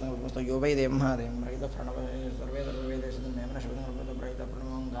सर्वव्यापयसामाधिर्वेशतनमेव नश्वतङ्गल्पवस्तो यो वै देवं महादेवं प्रहितप्रणवः सर्वे सर्ववेदेशतनमेव नश्वतङ्गल्पवस्तो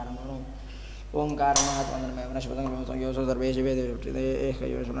प्रहितप्रणवोङ्कारमनो ओङ्कारनाथवन्दनमेव नश्वतङ्गल्पवस्तो योऽसो सर्वेषु वेदेषु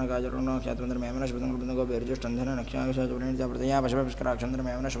एकयोषणकाजरुणो ख्यातवन्दनमेव नश्वतङ्गल्पवस्तो गोपेर्जुष्टन्धननक्ष्यायुषाजुरेणित्याप्रतया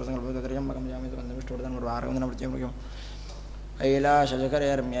पशुपष्कराक्षन्द्रमेव नश्वतङ्गल्पवस्तो त्र्यम्बकं जामितवन्दमिष्टोर्धनमुर्वारकवन्दनमृत्युमुख्यम्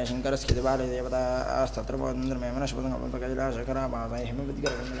कैलाशशखरर्म्य शङ्करस्य देवतास्तत्रमेव नश्वतङ्गल्पवस्तो कैलाशखरापादय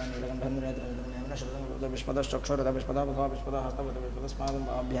हिमविद्गरकण्डलानीलकण्ठन्द्रनेत्रमेव नश्वतङ्गल्पवस्तो विष्पदश्चक्षुरतः विष्पदापथो विष्पदाहस्तवतो विष्पदस्मादं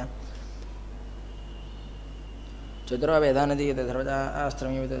पाभ्यां चतुर्वेदानदीयते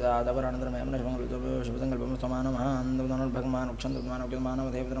सर्वजास्त्रमीयविददातपरानन्तरमेव नश्वतङ्गल्पवस्तो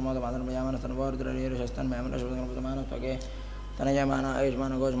मानमहान्दमानोभगमानोक्षन्तमानोक्यमानमधेवत्रमोदमानर्मयामानस्तन्वोरुद्ररीरशस्तन्मेव नश्वतङ्गल्पवस्तो मानस्त्वके तनयमान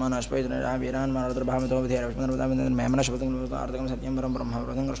आयुष्मान गोजमान अश्वैतन वीरान् मानोद्रभामितोभिधेरमेव नश्वतङ्गल्पवस्तो आर्तकं सत्यं परं ब्रह्म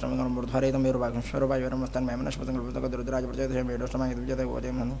प्रथं कृष्णमङ्गलं मूर्ध्वरेतं वीरुपाकं स्वरूपायवरमस्तन्मेव नश्वतङ्गल्पवस्तो रुद्राजप्रचयते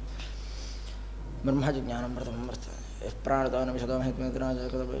गोजयं ब्रह्मज्ञानं प्रथमं वर्तते यः प्राणतोऽनविशदो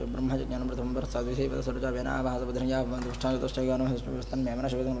ब्रह्मज्ञानं प्रथमं वर्तते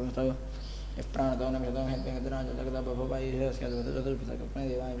नश्वतङ्गल्पवस्तो यः प्राणतोऽनविशदो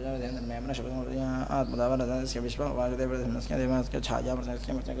बभूवायुष्कमेव नश्वतङ्गल्पवस्तो आत्मदावरस्य विश्ववासुदेवस्य देवस्य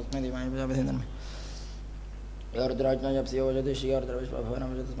छायामृतस्य कस्मै देवाय प्रजापतिन्दन्मे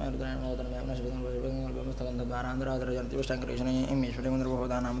योरुद्राज्ञाप्स्योजतिश्योरुद्रविश्वभवनमजतस्मै रुद्रायणोदरमेव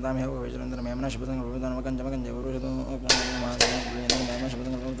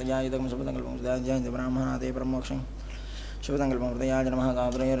ब्राह्मणाते शुभसङ्कल्पमृतया जनमः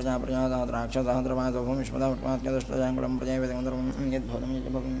ताद्रयरजाप्रजाताद्राक्षसहस्रमात्मदुष्टजाङ्कुलं प्रजयवेदमन्तरं यद्भवनं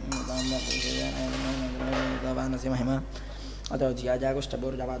यद्भवनस्य महिमा अतो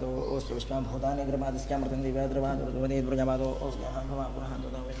ध्याजागुष्ठभूर्जावादो ओस्य विश्वभूतानि द्रवादस्यामृतं दिव्याद्रवादोर्ध्वदेद्व्रजावादो ओस्याहं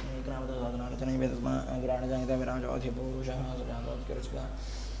विराजोऽधिपूरुषः सुजातोत्कर्षः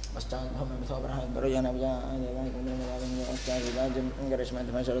पश्चाद्भवमेथोब्रह्मज्ञानविजाज्यं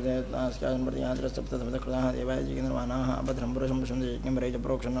देवायजिन्द्रमानाः अभद्रं पुरुषं पुरुषं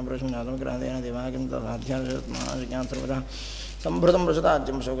प्रोक्षं पुरुषं जातं ग्रहदेन देवाकिं तथाध्यात्मा सर्वदा संभृतं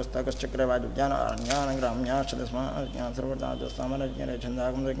पुरुषताज्यं शोकस्ताकश्चक्रवाजुज्ञानग्राम्याश्चतस्माज्ञान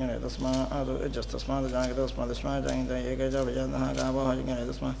सर्वदाजस्तामरज्ञरेच्छन्दाकं तस्मात् एकैज भजनः गावः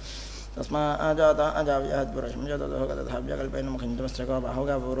तस्मात् अजाव्याहत्पुरुषं जतदोः तथाव्यकल्पेन मुखञ्चमस्त्रको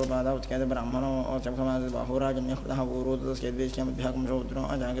बाहुगा पूर्वपादा उत्केत ब्राह्मणो चक्षमाद बाहुराजन्यः कृतः पूर्वोतस्केद्वेश्यमभ्याकं शौद्रो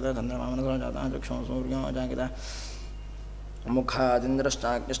अजाङ्कितः चन्द्रमामनसो जातः चक्षुः सूर्यो अजाङ्कितः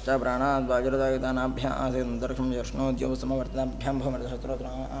मुखादिन्द्रश्चाग्निश्च प्राणाद्वाजुरदायितानाभ्याम् आसीदन्तरिक्षं यष्णोद्यो समवर्तिताभ्यां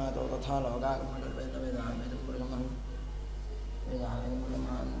भवमर्दशत्रुतो तथा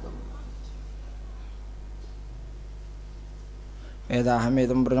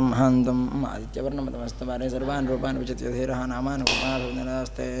वेदाहमेतं ब्रह्मान्तम् आदित्यवर्णमतमस्तवारे सर्वान् रूपान् विचित्य धीरः नामान्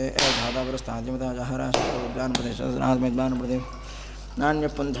कुमारस्ते धातापुरस्ताद्यमतः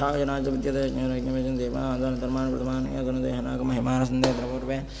नान्यपन्थायनाच विद्यते देवादानधर्मान् प्रथमान्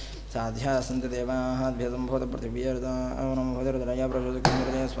यगुणदेहनागमहिमानसन्देहपूर्वे साध्या सन्ति देवाहाद्भ्यसम्भूतपृथिवीर्दानमभूतरुद्रया प्रचोदकं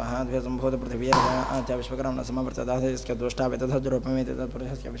स्वाहाद्भ्यसम्भूतपृथिवीर्दा च विश्वकर्म न समवर्तदास्य द्रष्टापि तथद्रूपमेति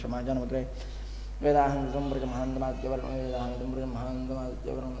तत्पुरुषस्य विश्वमाजानमग्रे वेदाहमितं ब्रह्माण्डमाद्यवर्णं वेदाहमितं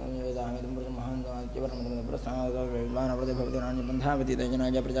ब्रह्माण्डमाद्यवर्णं वेदाहमितं ब्रह्माण्डमाद्यवर्णं प्रस्थानप्रति भवति नान्यपन्थावति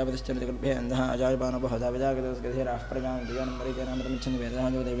तेजनाय प्रजापतिश्चरितगर्भे अन्धः अजायमानोपहदा विजागतस्गधीराः प्रजामरिजनमरिजनामृतमिच्छन्ति वेदः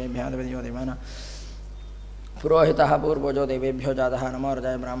जो देवेभ्यः देवो देवानां पुरोहितः पूर्वजो देवेभ्यो जातः नमो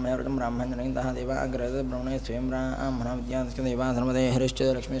रजाय ब्राह्मणं ब्राह्मणजनैः देवाग्रह ब्रह्मणे स्वयं ब्राह्मणः विद्यास्य देवा धर्मदे हरिश्च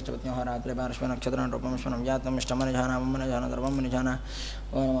लक्ष्मीश्चपत्न्योः रात्रे पार्श्वनक्षत्रं रूपमश्वनं जातं इष्टमनिजाना ममनिजाना धर्मं मनिजाना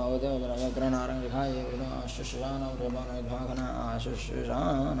ओनमोदयग्रहणारङ्गखाय आशुषानोर्भवनध्वाघना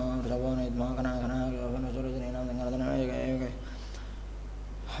आशुषानोर्भवनध्वाघना घना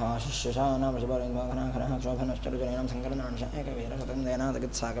शिष्यशानां शिवलिङ्गघनाघनः क्षोभनश्चरुजनेन सङ्करणांश एकवीरशतं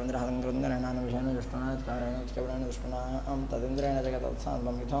देनादगत्साकमिन्द्रहसङ्कृन्दनान् विषयेण दृष्टुनात्कारेण उत्कवरेण दृष्टुनां तदिन्द्रेण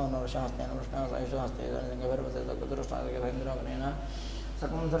जगतत्सान्वं मिथो नवशास्तेन वृष्णा सहिष्वास्ते लिङ्गभिर्वसेन्द्रगणेन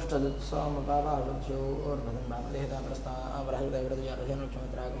सकं दृष्टदुत्सोमपापाशुद्ध्योर्भदं बापदेहता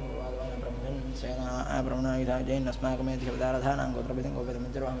प्रस्तावरहृदयवृदयारथेनोक्षमित्रागमवादवान ब्रह्मन् सेना ब्रह्मणायुधा जैन्नस्माकमेधिकविदारधानां गोत्रभिदं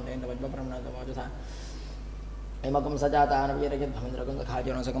गोपदमित्रवाहं जैन्दवज्वब्रह्मणातमोजसा एमकं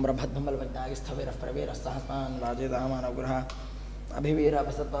सजातानवीरयद्भवेन्द्रकुन्दखाजनसकं ब्रह्मद्भम्बलवज्ञागिस्थविरः प्रवीरस्सहस्मान् वाजेतामानवगृह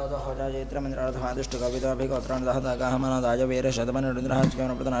अभिवीरपसत्पादोहजायत्रमिन्द्रार्थमादिष्टकविताभिगोत्राणदहतागाहमनदाय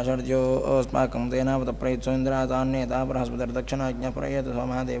वीरशतमनिरुद्रहस्कवनप्रतनाशर्द्यो अस्माकं तेनावतप्रयत्सोन्द्रातान्येतापरहस्पतिर्दक्षिणाज्ञापुरयेत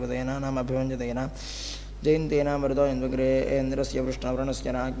सोमहादेवतेनामभिवञ्जतेन जयन्तेनां मृदो इन्द्रस्य वृष्णवृणस्य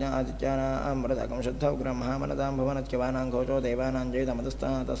राज्ञा आदित्यानामृतकं शुद्धौग्रमहामनतां भुवनत्यवानां घोषो देवानां जयितमधुस्ता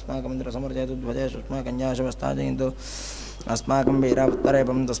तस्माकमिन्द्रसमर्जयतुध्वजे सुष्माकन्याशवस्ता जयन्तु अस्माकं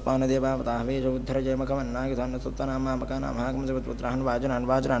वीरावत्तरेपं तस्मान् देवावताहवेश उद्धरजयमखमन्नागिधान्नसुत्तनामामकानां हाकंसवत्पुत्रान् वाजनान्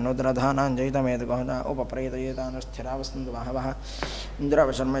जयितमेतगोहता उपप्रयतयेतान् स्थिरावस्तन्तु बहवः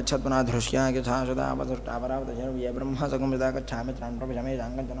इन्द्रावशर्मच्छत्पुनाधृष्यागिधासुदावसुष्टापरावतशर्व्ये ब्रह्मसकं यदा गच्छामि त्रान् प्रविशमे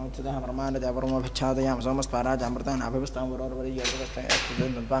जाङ्गञ्जनोत्थितः परमानदपरमभिच्छादयां सोमस्पाराजामृतानाभिवस्तां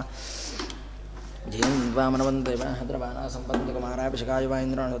जयन्वामनवन्देव हद्रवाना सम्पन्नकुमाराभिषकाय वा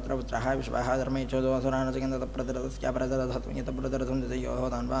इन्द्राणसत्रपुत्रः विश्वाः धर्मे चोदोऽसुरानचिकन्दतप्रदरथत्वयतप्रदरथं दिशयोः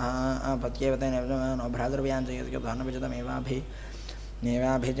तान्वाः पत्येव तेन नो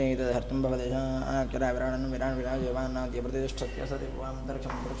भ्रातृव्याञ्चयतिकधानभिजतमेवाभिनेवाभिजयितधर्तुं भवदेशाक्षराविराणं विराजयवान्नाद्यप्रतिष्ठत्य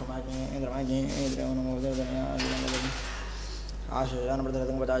सतिवान्तरिक्षं पुरुषमाज्ञे इन्द्रमाज्ञे इन्द्रियोनमोदर्दनया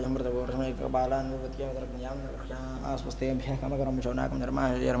आशयानप्रदरतं वचाजं प्रतपोषमेकबालान्विपत्यवदर्ज्ञां आस्वस्तेभ्यः कमकरं शौनाकं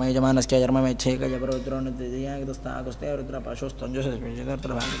धर्मायजमानस्य जर्ममेच्छेकजपरुद्रोन्नतियागतस्ताकुस्ते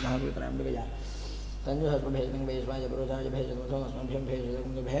रुद्रपशुस्तञ्जुषस्मिजतर्त्रभागतः तञ्जुषस्वभेजं भेषवाय पुरुषाय भेषदोऽस्मभ्यं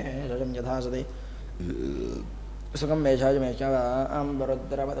भेषजं यथा सदे सुखं भेषाय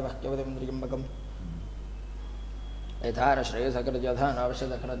मेषाम्बरुद्रपदभक्त्यवदं यथाश्रेयसकृद्यथा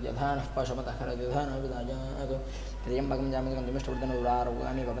नवश्यदखरद्यथा नः पशुपतखरद्यथा न विदाजातु त्र्यम्बकं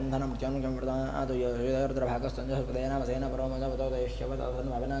जामकन्दुमिष्टवृतनुरारोगामि बन्धनं मृत्युमुखं वृतातु योरुद्रभागस्तञ्जहृदयनामसेन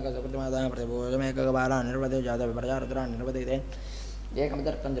परोमजवतोदैश्यवतोधन्वविनाकसकृतिमादा प्रतिभोजमेकबालान् निर्वदे जातविप्रजारुद्रान् निर्वदिते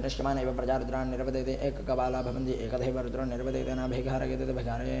एकमितर्कं जनश्यमानैव प्रजारुद्रान् निर्वदिते एककबाला भवन्ति एकदैव रुद्रो निर्वदिते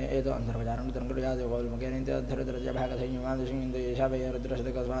नाभिघारयेतो अन्तर्वचारं रुद्रङ्कुर्यादिगोल्मुखेनेन्द्रधृतरजभागधैन्यमादिशिन्दुयशाभय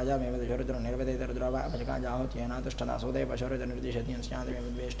रुद्रशतकस्वाजामेव दिशरुद्रो निर्वदिते रुद्रवापचकाजाहुत्येनातिष्ठदासोदे पशुरुद्रनिर्दिशतीं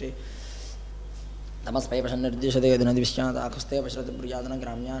स्यादिमेवेष्टि तमस्पै पशन्निर्दिशते यदिनदिविश्यादाकुस्ते पशरतिप्रियादन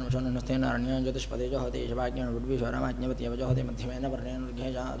ग्राम्यान् वशोन्नस्ते नारण्यान् ज्योतिष्पदे जोहते शवाज्ञान् विड्वीश्वरामाज्ञवत्यव जोहते मध्यमेन वर्णेन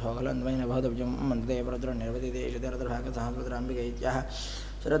ऋघेजाधोखलन्द्वयेन भवदब्जं मन्दते रुद्रो निर्वदिते शतरुद्रभागसहस्रद्राम्बिके इत्याह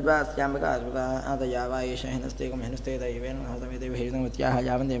शरद्वास्याम्बिका आदया वा एष हिनस्तेकं हिनस्ते दैवेन हतमेते भेषदमत्याह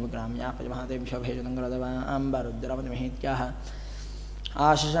यावन्देव ग्राम्याः पजमहातेभ्यो भेषदं कृतवा अम्बरुद्रपतिमहीत्याह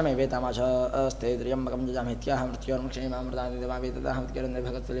आशिषमेवेतामाशस्ते त्र्यम्बकं जजामित्याह मृत्योर्मुक्षीमामृतादिदेवावेतदाहत्किरन्दे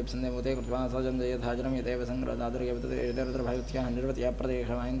कृत्वा सजन्द यथा जनं यथैव सङ्ग्रदादुर्यवतरुद्रभयत्याः निर्वत्या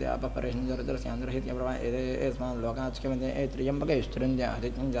प्रदेशवायन्ते अपपरेशन्दरुद्रस्यान्दुर्हित्य प्रभा एतस्मान् लोकाच्यमन्ते त्र्यम्बकैश्चरन्त्या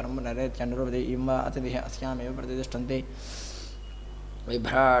हरित्यं जरं नरेत्यनुर्वदे इं वा अतिथिः अस्यामेव प्रतिष्ठन्ते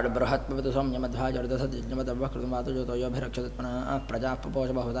विभ्राड् बृहत्पवतु सौम्यमध्वाजर्दसज्ञमतवकृतमातु ज्योतयोभिरक्षतत्पना प्रजाः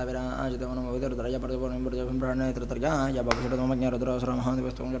पपोष बहुधा विराजितवनमुदिरत्रयपरतपोनिमृजभिभ्राणेत्रत्रया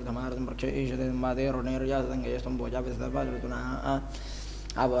यबभुषटमज्ञरुद्रोसुरमहादिवस्तुं प्रक्षे ईशते मादेरुणेर्यासङ्गेस्त्वं भोजाभिस्तपाजुतुना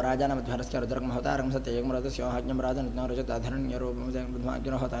आवो राजानमध्वरस्य रुद्रकमहतारं सत्ययगमरतस्योहाज्ञं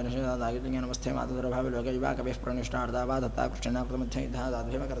राजनिज्ञारोचिताधरण्यरूपमुदग्धमाज्ञनोहतानिषेधादागिज्ञानवस्थे मातुरभाविलोके युवाकविः प्रणिष्टार्दावा दत्ता कृष्णनाकृतमध्ययुद्धा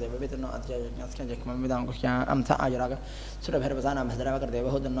दाद्भीमकर्देववितन्नो अत्ययज्ञस्य जग्मं विदां गुह्यां थ आयुराग सुरभिर्वसानां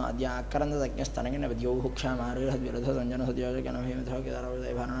भद्रावकर्देवहुदन्नो अद्याकरन्दतज्ञस्तनगिन विद्योः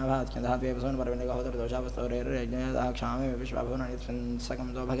क्षामारुहद्विरधसञ्जनसद्योजगनभिमथोकिदारवैभारणभात्क्यधात्वेपसोन्परविनिगहोदरदोषावस्तौरेर्यज्ञदाक्षामेव विश्वाभुवनानिसकं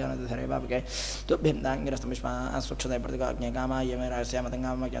तुभ्यन्दाङ्गिरस्तमिष्मा सुक्षतैप्रतिकाज्ञकामा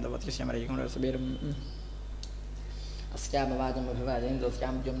यमेरास्यामतङ्गामज्ञातवत्यस्यमरैकं अस्यामवाचमभिवाजयं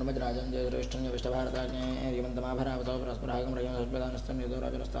दोस्यां जुम्नमज्राजं जयश्रेष्ठं विष्टभारताज्ञमन्तमाभरावतो परस्परागं रयमस्पदानस्तं यदो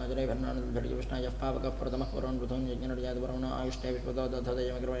राजनस्ताजरैभर्णानुभिर्यविष्णायः पावकः प्रथमः पुरोन् पृथुन् यज्ञनुर्यादवरुण आयुष्टे विश्वतो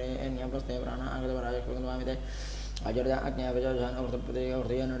दधदयमग्रवणेन्यप्रस्ते प्राणागतवराजकृतवामिते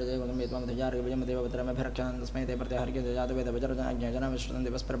अजर्दाज्ञावजोहृदयनृदयगुणमेत्वामधिजार्गविजमदेवत्रमभिरक्षान् तस्मै ते प्रत्याहार्यजातवेदवजरज्ञाजनाविश्रुतं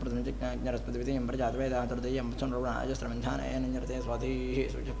दिवस्परप्रथमज्ञाज्ञरस्पतिविधिं प्रजातवेदः तृतीयं स्वाधीः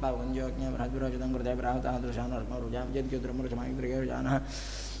सुचपावगञ्जोज्ञाभ्राजविरोचितं कृते प्राहुतः दृशान् रुजां यद्युद्रमुरुजमायुर्जानः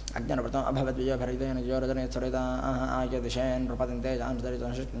अज्ञानप्रतम अभवद्विजय भरितेन जोरजने सरिता आयदिशेन प्रपतन्ते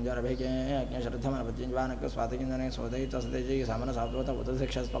जानदरितं शिष्टञ्जरभिके अज्ञश्रद्धमनपत्यञ्जवानक स्वातिकिञ्जने स्वदैतसदेजि सामनसात्वत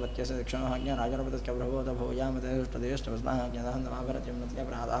उतशिक्षस्पवत्यस्य शिक्षणः अज्ञानाजरपतस्य प्रभवत भूयामते दुष्टदेष्टवस्ताः अज्ञानहन्तमाभरत्यं नत्य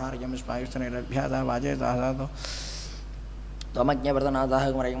प्रादाहार्यं स्पायुष्टनिरभ्यासा वाजे सासातो त्वमज्ञप्रतनादाः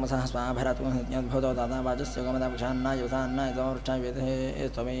कुमरयमसः स्वाभरत्वं दाता वाचस्य गमदापक्षान्ना योधान्ना यतमवृष्टा वेदे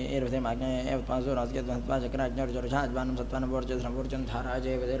त्वमेर्वते माज्ञे एव त्वासु राजकेत्वा चक्राज्ञर्जोषाज्वानं सत्त्वानवोर्जध्रमूर्जं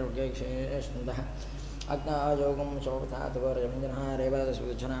धाराजे वेदेरुर्गेक्षेष्णुदः अज्ञायोगं शोभथातवरजमिञ्जनः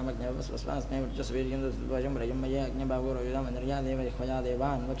रेवदस्वच्छनामज्ञस्वस्मै वृक्षस्वीर्यन्दस्वजं रजं मये अज्ञभागोरोयुधामन्यर्या देव जिह्वया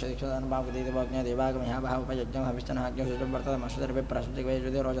देवान् वक्षदिक्षदानुभावदेवाग्न्यदेवागमह्याभावपयज्ञं हविष्टनः अज्ञशुचं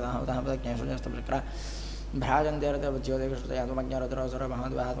वर्ततमश्रुतिर्विप्रश्रुतिवैरुधिरोचदाहुतः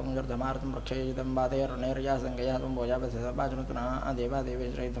भ्राजन्तेरतवज्योतिकृष्टयातमज्ञरतरसरमहद्वाहतुं रक्षयितं बाधेर्नेर्या सङ्गया त्वं भोजापथिसपाचनुतुना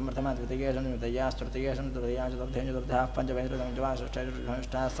देवादेवीश्रयितं प्रथमाद्वितीयेषं तृतीयाश्चतुर्थेषं तृतीया चतुर्थेन चतुर्थाः पञ्चविंशतिः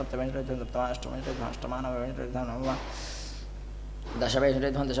षष्ठाः सप्तविंशतिः सप्तमाष्टविंशतिः नवमा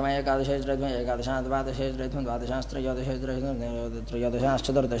दशविंशतिः दशम एकादशेश्वरध्वं एकादशाः द्वादशेश्वरध्वं द्वादशास्त्रयोदशेश्वरध्वं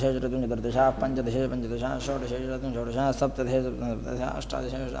त्रयोदशाश्चतुर्दशेश्वरध्वं चतुर्दशाः पञ्चदशे पञ्चदशाः षोडशेश्वरध्वं षोडशाः सप्तदशे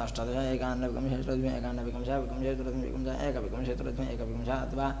अष्टादश अष्टादश एकान्नविकंशेश्वरध्वं एकान्नविकंशाविकंशेश्वरध्वं विकंशा एकविकंशेश्वरध्वं एकविकंशा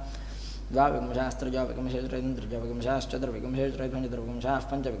द्वाविकंशास्त्रयोविकंशेश्वरध्वं त्रियोविकंशाश्चतुर्विकंशेश्वरध्वं चतुर्विकंशाः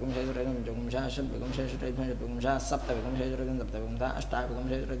पञ्चविकंशेश्वरध्वं पञ्चविकंशाः षड्विकंशेश्वरध्वं षड्विकंशाः सप्तविकंशेश्वरध्वं सप्तविकंशाः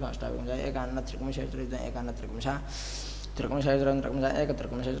अष्टाविकंशेश्वरध्वं अष्टाविकंशाः एकान्नत्रिकंशेश्वरध्वं एकान्नत्रिकंशाः त्रिकंशेश्वरं त्रिकंशा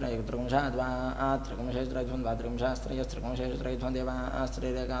एकत्रिकंशेश्वरं एकत्रिकंशा त्रिकंशेश्वरध्वं द्वात्रिकंशास्त्रयस्त्रिकंशेश्वरध्वं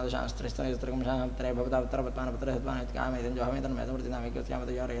देवास्त्रैरेकादशास्त्रैस्त्रयस्त्रिकंशाः त्रय भवता उत्तरपत्वानपत्रहत्वानित्कामेदं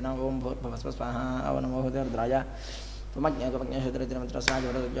जोहमेतन्मेतमृतिनामिकस्यामतयोरेण ॐ भूर्भुवस्वस्वाहा अवनमोहतिर्द्राय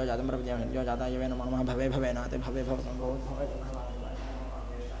त्वमज्ञेतमज्ञेश्वरित्रमन्त्रस्राजवरयो जातं प्रपद्यो जाताय वे नमो नमः भवे भवेनाते भवे भवतं भवे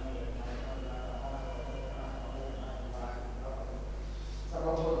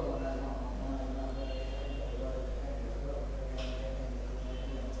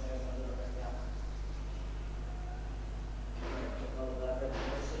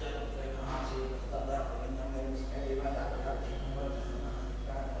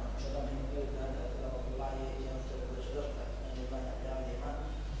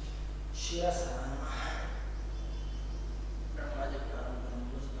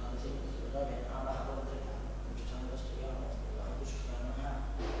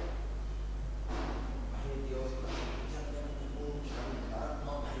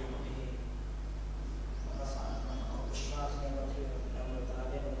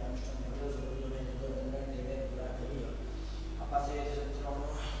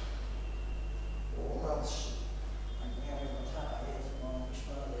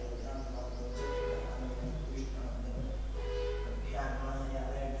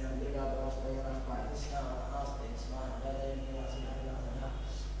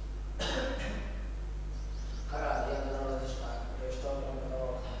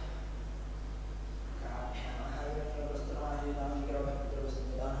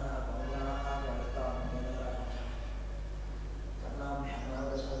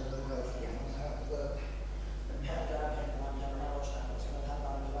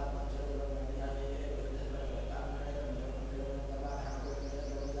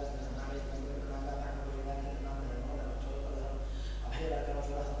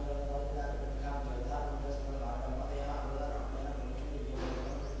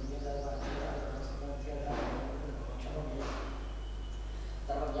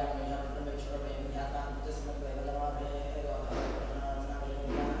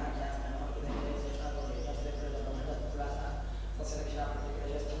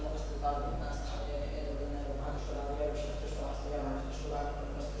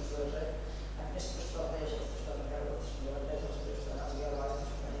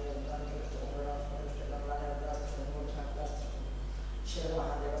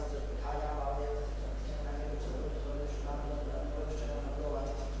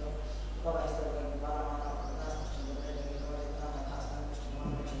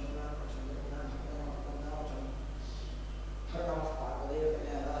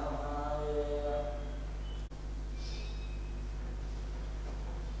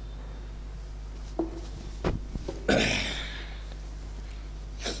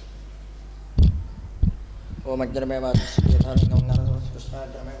ओम अज्ञरमे वाचस्यथालिंगं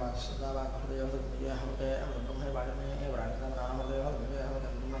नारदवस्कृष्णाज्ञरमे वाचस्यदावाक्हृदयोहृदयहवते अमृतब्रह्मे वाजमे वराणितं नामदेवहृदये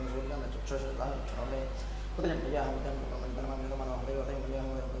हवतं ब्रह्मसूर्यं चक्षुषदाक्षरमे हृदयं ब्रह्ममन्तरमन्यतमनोहृदयोते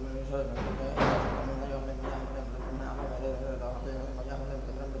मय्याहवते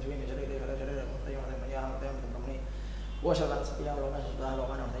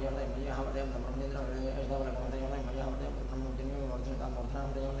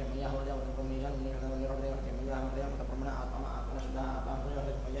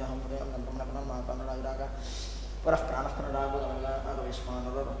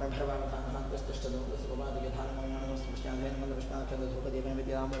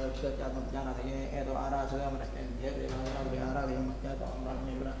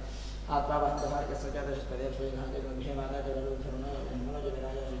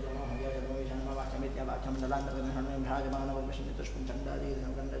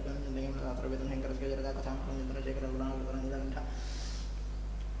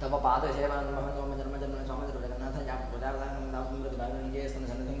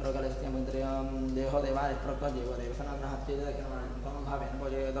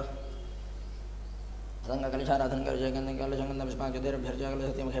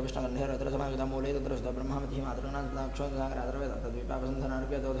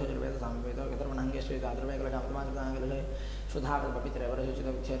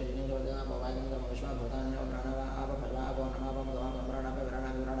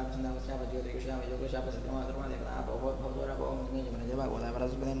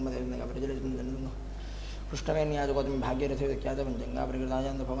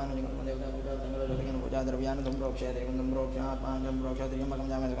सर्वाणि पूजा द्रव्यानि संप्रोक्ष्य देवं संप्रोक्ष्य आत्मानं संप्रोक्ष्य त्र्यम्बकं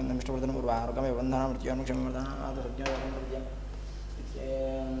जामे सुगन्धं मिष्टवर्धनं पूर्वारुकमेव वन्दनं मृत्युर्मुक्षमवर्धनात् सत्यं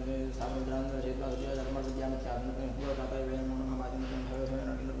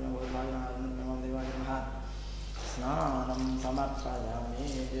स्नानं समर्पयामि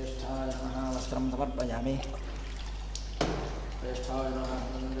ज्येष्ठाय नमः वस्त्रं समर्पयामि ज्येष्ठाय नमः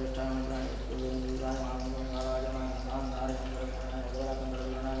ज्येष्ठाय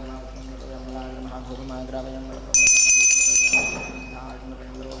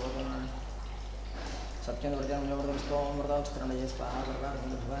सत्यं वर्जनं जबरदं स्तोम वरदास्त्रणे स्वाहा प्रकार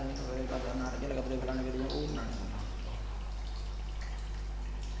भवानी नारकेल कपड़े फलाने के लिए ओम नारायण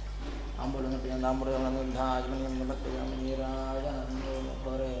आंबोलन प्रियं आंबोलन धाजमनियं नमस्ते राजनंदो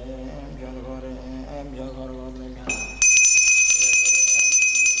घोरे जग घोरे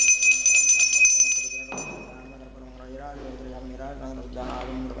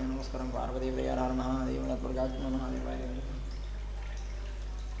नमस्कारं पार्वतीदेव्यै हर महादेव तत्पुरुषाय महादेवाय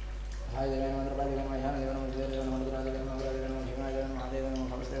हाय देवाय मंत्रपालिका मह्यान देवन मंदिर मंदिराज देवन मंदिराज देवन हिमाय देवन महादेव देवन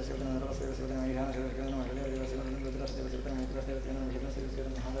भवस्य शिवदेवन नरस्य शिवदेवन मह्यान शिवदेवन महादेव देव शिवदेवन रुद्रस्य शिवदेवन मित्रस्य शिवदेवन विष्णुस्य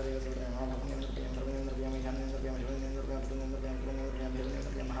शिवदेवन महादेव शिवदेवन महाभक्तिं सर्वदेव मह्यान देव शिवदेवन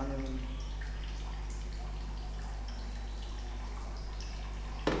देव महादेव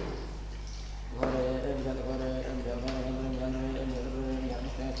घोरे जल घोरे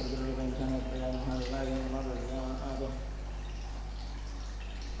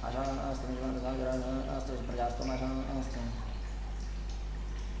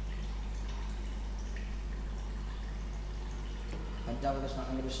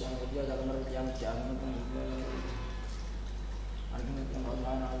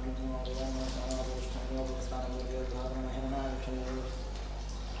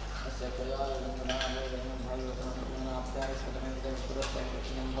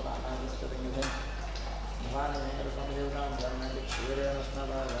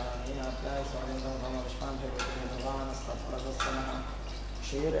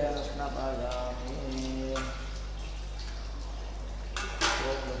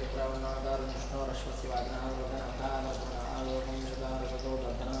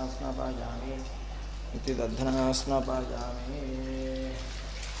दधनास्नापायामि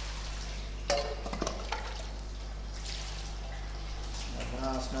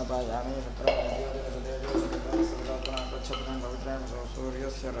दधनास्नापायामि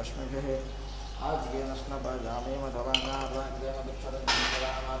सूर्यस्य रश्मिभिः आज्ञेन स्नापायामि मधवानार्वाग्येन दुःखदं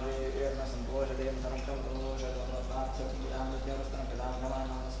सन्तोषदेव तनकं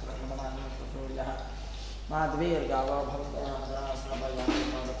सूर्यः माध्वीर्गावो भवन्तस्नापायामि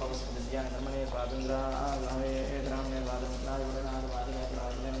स्नापयामि कर्मणे स्वातन्त्र्याग्रहे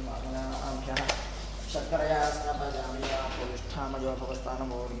शर्करया स्नापयामि आपोष्ठामयो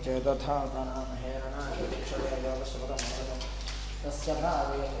भवस्थानमोर्जे तथा तस्य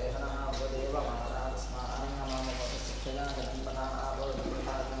भावे देहनः उपदेवमाता स्मारणशिक्षया जगन्मना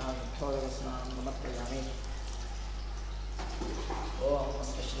आपोष्ठात्मः समर्पयामि ओम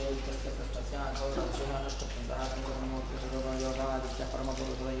नमस्ते श्रीकृष्ण पृष्ठस्य योगादित्य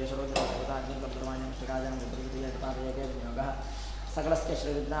परमपुरुषयशरोद्रदेवताज्ञाज्ञान श्रीराजन सकलस्य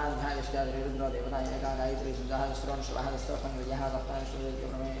श्रीरुद्राध्यायश्रीरुद्रो देवता एका गायत्री शुद्धः श्रोण शुभः स्तोत्रं सप्ताह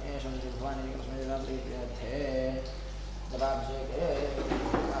श्रीदेवमेशं भवानी कृष्णदेवाप्रीत्यर्थे जलाभिषेके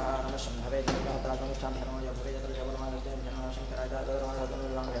नमः शम्भवे जगतः प्रातनुष्ठां धर्मो भवे यत्र जगन्मादित्य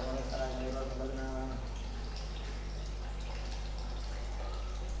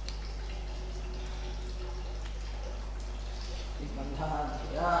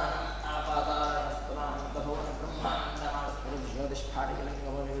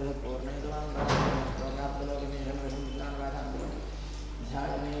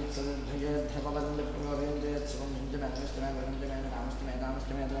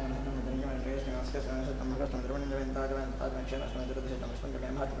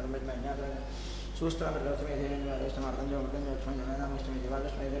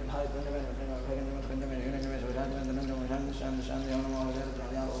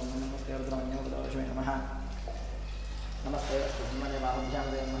नमस्ते ब्रह्मणे बाहुभ्यां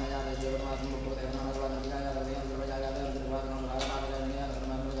देवमहयाद जीवनमासं भूते नमः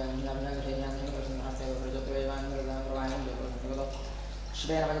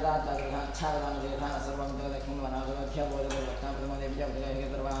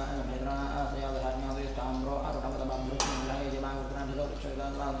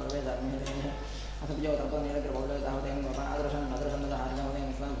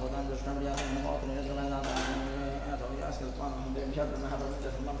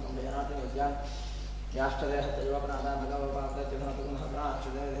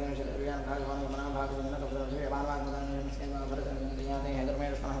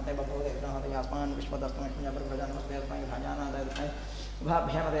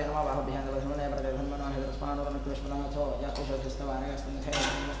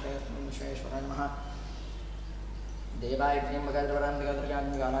देवाय प्रियं भगवद्वरां दिगदर्यां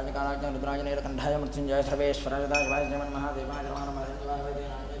गाराजकाराज्ञ रुद्राय नीलकण्ठाय मृत्युञ्जय सर्वेश्वराय दाशिवाय जय नमः देवाय नमः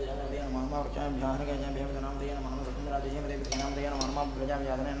देवाय नमः वृक्षां ध्यानगजं भीमजनां देय नमः सुन्दराजयं देवनां देय नमः प्रजां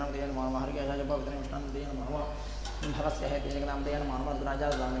यादने नमः देय नमः हरिकेशाय पवित्रं विष्णुं देय नमः भवस्य हे तेजगनां देय नमः रुद्राजा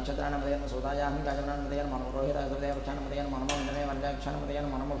नक्षत्राणां देय नमः सोदायां गाजनां देय नमः रोहिताय देय वृक्षां देय नमः वन्दने वरजाक्षां देय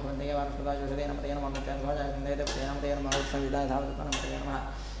नमः भवन्ते वार्षुदाय देय नमः देय नमः चन्द्रभाजाय देय नमः संविदाय धावतनं देय नमः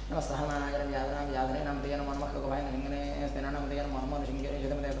नमस्सहमानाय यादने नाम देय नमः मखगोभाय निंगने स्तेनानां देय नमः ऋषिंगे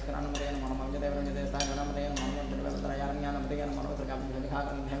जदम देय स्करानां देय नमः ममजदेव रंजदेव स्थानां देय नमः जलवत्रयारण्यां देय नमः सर्गाभि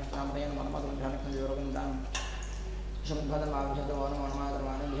लिखाकं धेमस्तां देय नमः मधुरध्यानकं योगं शुभभदं आभ्यतो वन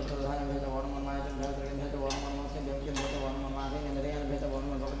मनमादरवानं भेतोधानं भेतो वन मनमायं भेतो वन मनमस्य देवके भेतो one मनमादे निंदरेन भेतो one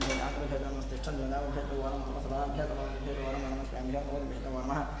मनमस्य आक्र भेतो नमस्तिष्ठं जनाव भेतो one मनमसभाभ्यतो one मनमस्याभ्यतो भेतो one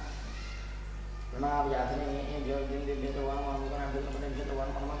महा प्रणव्याधने ज्योतिर्दिव्य भेतो one मनमगुणां भेतो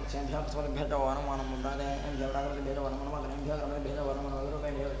one मनमस्याभ्यतो भेतो one मनमुद्रादे जवरागते भेतो one मनमगुणां भेतो one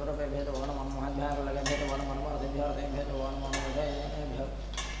मनमगुरुपे भेतो one मनमहाभ्यागो लगे भेतो one मनमर्दभ्यते भेतो one मनमदे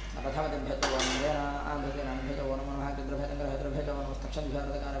कथावते भेतो one vena आभ्यतेन भेतो one मनमहाद्रभेतंग्रहेत्र भेतो one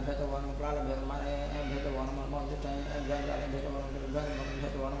मस्तक्षद्भ्यर्दकार भेतो one क्लाल भेतो माने भेतो वन मनमर्दिते ज्ञान भेतो वन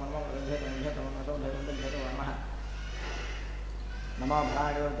भेतो वन मनमर्दिते भेतो वन तो भेतो वन महा नमो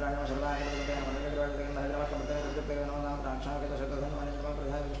भराय रुद्राय नमः सर्वाय नमः मनोजय भद्रवाह कपते रुद्रपे नमः राक्षाय के दशकधन माने नमः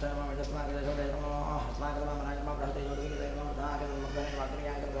प्रधाय विष्णु नमः जस्मा के दशो नमः हस्मा के नमः राज नमः प्रहते योगी के नमः धा के नमः गणे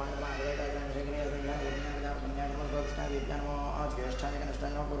वाक्रिया के भगवान नमः वेदा के नमः शेखने ज्ञान ज्ञान कन्या नमः गोष्ठा विज्ञान नमः आज के अष्टाय के नष्टाय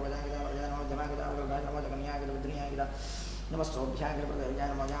नमः पूर्वजा के नमः जमा के नमः जगन्या के रुद्रिया के नमः सोभ्या के प्रदर्या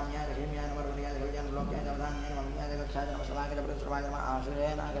नमः जाम्या के हिम्या नमः रुद्रिया के ज्ञान लोक के नमः नमः मम्या के कक्षा नमः सभा के प्रदर्शवाय नमः आश्रय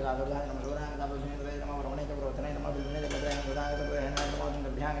ना के दादुर्या नमः सूरा के नमः नमः रमणे के प्रवर्तने नमः विष्णु के प्रदर्या नमः के प्रदर्या नमः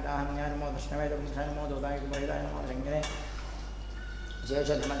ध्यानकाहन्याय नमो दक्षिणे दक्षिणे नमो दोदाय बहिराय नमो शंकरे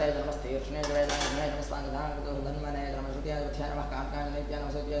जयशद्मते नमस्तीर्ष्णे जयदाय नमः स्वागतां कृतो धन्मने नमस्त्याय वत्याय नमः कामकाय नित्याय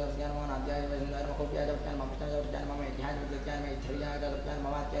नमस्त्याय वत्याय नमो नाद्याय वैष्णवाय नमः कोप्याय वत्याय नमः कृष्णाय वत्याय नमः इत्याय वत्याय नमः इत्थर्याय वत्याय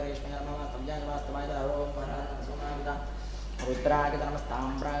नमः वाक्याय रेष्माय नमः तव्याय नमः स्तवाय नमः पराय सोमाविदा रुद्राय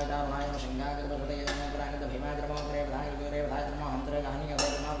नमस्ताम्राय नमः शंगाय नमः भीमाय नमः रेवधाय नमः हंत्रे गाहनीय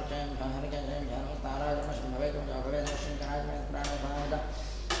नमः प्रचय हरिके नमः ताराय नमः शंभवे नमः शंकराय नमः प्राणाय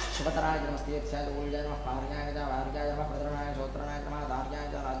शिवतराय नमस्तीर्थ्याय ऊर्जाय नमः पार्याय वार्याय नमः प्रद्रणाय श्रोत्रणाय नमः दार्याय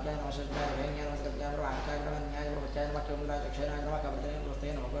राज्याय नमः शस्त्राय भेन्याय नमः सत्याय नमः आकाय नमः न्याय नमः वच्चाय नमः केन्द्राय चक्षुराय नमः कवचाय नमस्ते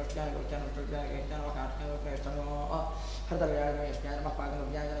नमः गोष्ठ्याय गोष्ठ्याय नमः स्तुत्याय केत्याय नमः काट्याय नमः कृष्णाय नमः हृदयाय नमः यष्टाय नमः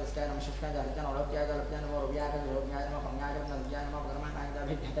पागनव्याय नमः यष्टाय नमः शुष्काय हरित्याय नमः लभ्याय नमः रुव्याय नमः रोग्याय नमः पंगाय नमः नद्याय नमः ब्रह्माणाय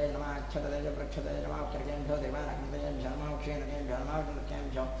भिद्यते नमः अक्षतते प्रक्षते नमः कर्केभ्यो देवानाग्निभ्यो नमः क्षेणकेभ्यो नमः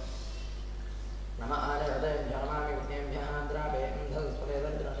नृत्येभ्यो नमः आदरतेभ्यो नमः विद्येभ्यः द्रावेभ्यः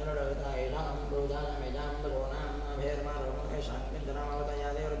स्फुरेदर्शनोदयेनां ब्रूजानामेजां बलोनां भेर्मारोमहे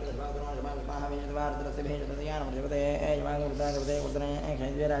शान्तिन्दनामवतयादेव रुद्रस्वागुणाशमाविद्वार्द्रस्य भेजतयानमजपते यमागुरुदागवते उदने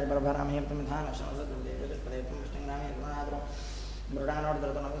खैद्वेराजपरभरामहे प्रमिधानक्षणसद्देवतिष्पदेवं विष्णुग्रामे गुणाद्रो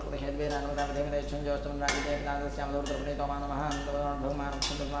मृडानोर्दरतनस्पतिहेद्वेरानुदावधेमदेशञ्जोष्टं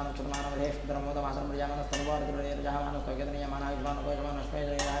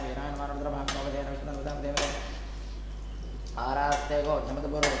आरास्ते गो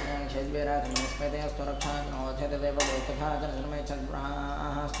झमदपुरं क्षेद्वेराजनस्पते स्तुरक्षानोऽध्यदेव गोतथा जनजन्मे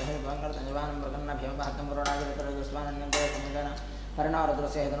चन्द्रास्तहे भङ्गर्तजवानं मृगन्नभ्यवहतं मुरोडागिरितरजस्वानन्यन्ते समुजन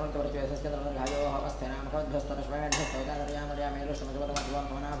हरिणारुद्रस्य हेतनोक्तवर्त्यस्य धर्मघायो हवस्थेनामखोद्भस्तरश्वयमेढस्तोकादर्यामर्यामेलुष्टमजवतमध्वं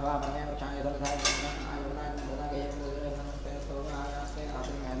समनाभवा परमेवृक्षाय धर्मधाय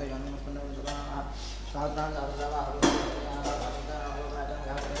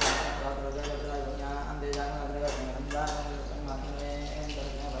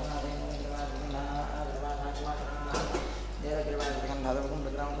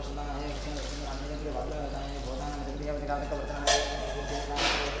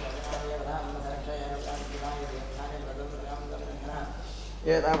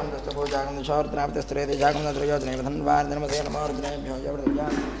ये तावन्तश्च पूजागं दिशोर्द्राप्तिस्त्रेति जागं द्रयोजने धन्वान् धर्मसे नमोर्जनेभ्यो जवर्धया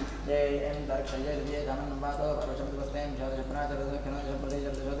जय एं दर्शये दिये जामनं वातो परशब्दवस्तें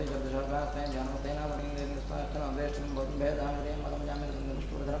ज्योतिषप्राचरदक्षणजप्रदेशर्दशोतिशब्दशोर्गास्तें जानमस्तेन वडिङ्गेन्द्रस्वास्थ्यं वेष्टं भूतं भेदामरें मदमजामि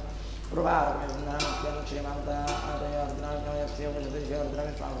पुष्पधरं पूर्वारमेन्द्रामत्यं श्रीमान्ता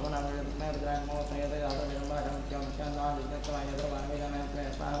आदयार्जुनाज्ञायस्योपजतिशोर्द्रामि स्वाभुवनामयत्मे रुद्राङ्गो संयते आदमिरम्बाशमत्यं स्यान्दादिज्ञत्वमायतरवाणिजामयत्मे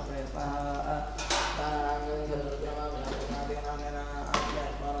स्वाहा प्रे स्वाहा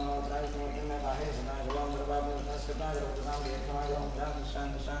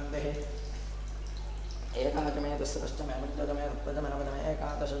एकादशमे दशमे पञ्चदशमे सप्तदशमे नवदशमे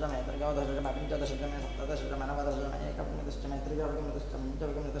एकादशमे त्रयोदशमे पञ्चदशमे सप्तदशमे नवदशमे एकविंशतिष्टमे त्रिविंशतिष्टमे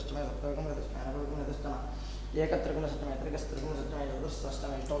पञ्चविंशतिष्टमे सप्तविंशतिष्टमे नवविंशतिष्टमे एकत्रिविंशतिष्टमे त्रिकस्त्रिविंशतिष्टमे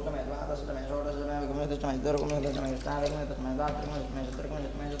चतुस्षष्टमे अष्टोत्तमे द्वादशतमे षोडशतमे विंशतिष्टमे द्वाविंशतिष्टमे अष्टाविंशतिष्टमे द्वात्रिंशतिष्टमे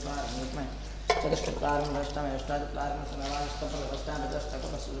चतुर्विंशतिष्टमे चतुर्विंशतिष्टमे चतुष्चत्वारिंशतिष्टमे अष्टाचत्वारिंशतिष्टमे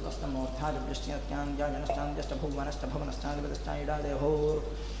नवाष्टप्रदष्टादशष्टकस्ताञ्जाजनष्टाञ्जष्टभुवनष्टभवनष्टाधिपतिष्ठायुडादेहो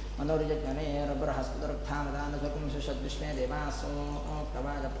मनोर्यज्ञने रब्रहस्पतिरुत्थामदानसकुं सुषद्विष्मे देवासो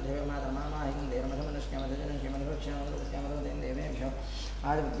प्रवाजपृथिवीमातमामाहिं देवमधुमनुष्यमधुजनश्यमधुक्षमधुक्षमधुदें देवेभ्यो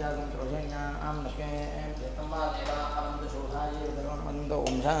आदिविद्यागं त्रोषेण्यां नष्के प्रेतं वा देवानन्दशोधाये विदर्वमन्दो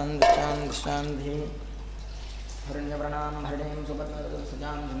ॐ शान्तिः हरिण्यवर्णां हरिणीं सुपत्नीं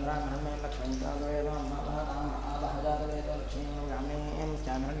सुजां चन्द्रां हरिणीं लक्ष्मीं प्रागवेदं आवाहजातवेद लक्ष्मीं ग्रामीं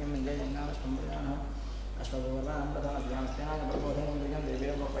स्यामहरिणीं जयजङ्गामष्टम्भुजानः अष्टभुवर्णां प्रथमस्यामस्तेनाय प्रबोधिनीं द्विजं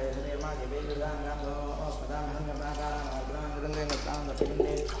देवीं लोकयशदेर्मा देवी दुर्गां स्मदां हरिण्यप्राकारां आग्रां वृन्दे नृत्तां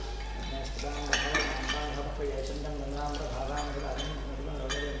दक्षिणे स्मदां भक्तयशन्दं गङ्गां प्रभागां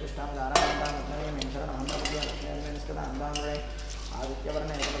प्रतिष्ठां दारां लक्ष्मीं शरणं लक्ष्मीं स्कदां दामरे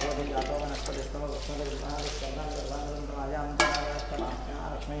आदित्यवर्णे एकलकोटि जातो वनस्पतिस्तव वृक्षोदविद्वादिस्कन्दां गर्भानन्दमायां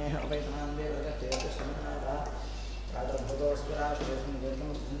लक्ष्मीः उपैतमां देवजगत्येतस्मन्नाथः राजभूतोऽस्ति राष्ट्रेऽस्मिन्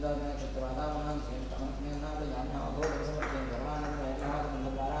कीर्तिं सिन्धानक्षत्रवातावनां श्रीमन्तमस्मेन्नाथयाम्याः भूतसमर्थ्यं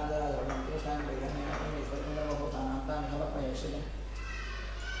धर्मानन्दमैत्रादबन्धद्वारान्तराधर्मं तेषां प्रियमेश्वरमिन्दमभूतानां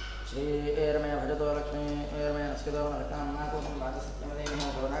श्री भजतो लक्ष्मी एरमे अस्कितो नरकां नाकोपं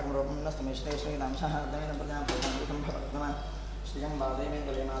वाचसत्यमदेमिः करुणाकरूपं नस्तमिश्रेष्मीदांशः दमेन प्रजां भवत्तमा श्रियं वादेमे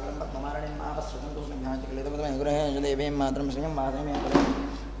कुले मातरं पद्ममारणीं मापस्रुतं तुष्णिभ्याचिकलितपदमे गृहे देवीं मातरं श्रियं वादेमे कुले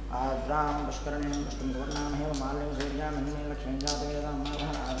आद्रां पुष्करणीं पुष्टिं सुवर्णां हेम मालिनीं सूर्यां हिमीं लक्ष्मीं जातवेदां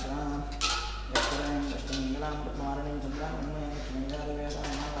माधः आद्रां पुष्करणीं पुष्टिं मङ्गलां पद्ममारणीं चन्द्रां हिमीं लक्ष्मीं जातवेदां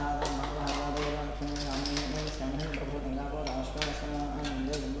माधः जातवेदां लक्ष्मीं रामीं स्यामहीं प्रभुगङ्गापो राष्ट्रलक्ष्मीं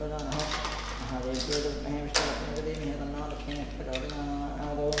महादेव्यै विष्णुलक्ष्मीदेवीः तन्नो लक्ष्मीः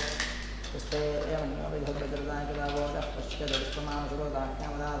प्रचोदयात् स्ते एवं विधप्रचरदाय कदावोदः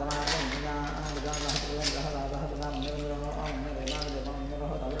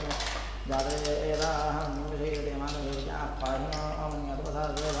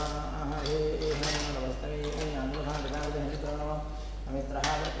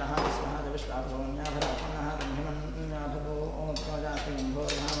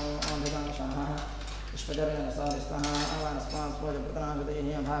विश्वजर्यनसारिस्तः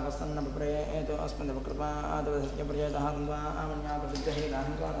अवानस्मास्वजप्रतनागतैः भागस्सन्नप्रयेतो अस्मदपकृत्वादवधस्य प्रयतः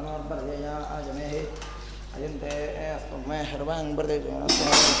द्वामन्याप्रसिद्धहीनाहङ्कानोर्परजया आजमेः अयन्ते अस्मग्मे सर्वाङ्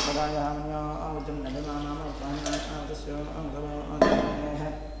प्रदेशोदायः मन्यो आवचं नजमानामस्वामिनातस्य अङ्गमेः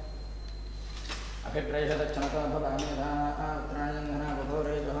अभिप्रेषदक्षणतो भवामेधा उत्तरायन्धना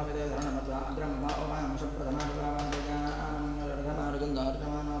बभोरेजोहमिदे धरणमत्वा अग्रमभा उमांशप्रथमाभिभावादेजा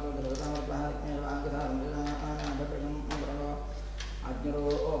आनन्दर्धमारुगन्धार्जमानातो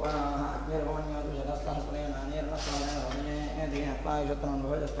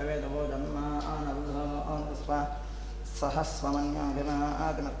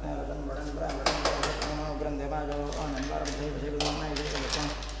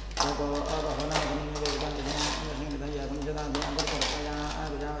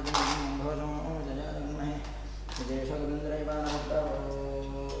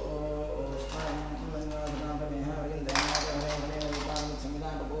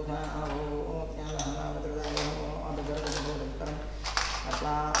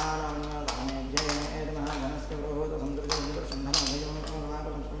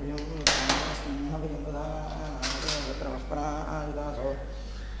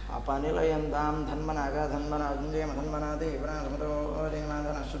अपनिलयन्तां धन्मनागधन्मनाजुञ्जयमधन्मनादेवनाधमतो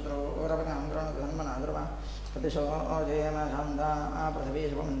देवाधनशुद्रो रवकां धन्मनाद्रो सतिशो जयम शान्ता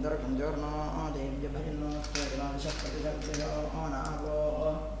पृथिवीशुभमन्तरखञ्जोर्नो देव्यभजिन्नो स्फटिशो नागो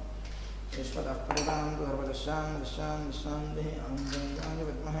विश्वतः परितां तु सर्वदशान्तिः अङ्गं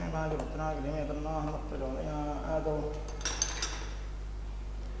विद्महे वायुपुत्राग्निमे तन्नो हनुमत् प्रचोदयात्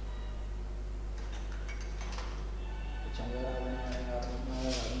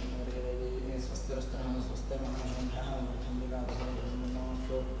स्वस्तिरस्तः स्वस्तिर्मनोषभ्यः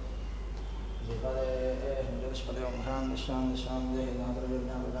ज्योतिष्पदे ओं शान्तिः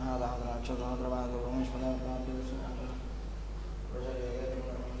धातुर्विज्ञापजः धातुराक्षसहस्रवादो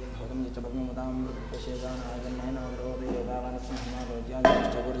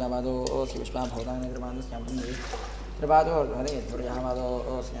रोमेश्वरशेषानागन्नयनवरोदेवानस्महमादोज्यादिष्टगुर्जावादो ओस्य विश्वाभवतानिर्वादस्यां त्रिपादो हरे दुर्यावादो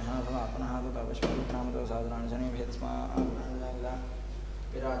ओस्यः भवात्मनः ततो विश्वविक्रामतो साधुराणि शनि भेदस्मा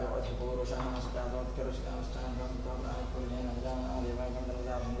विराजो अधिपूरुषः स्टादोत्कर्षताश्चान्तं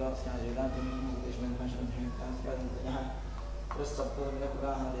देवागन्धर्वदाभङ्गस्याजिदातिं देशमेन्धश्रद्धेयः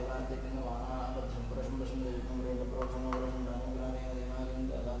सप्तमिनपुराः देवादिपिन्दवानाबद्धं पुरुषं पुरुषं देविकं रेकप्रोक्षं पुरुषं रामग्रामे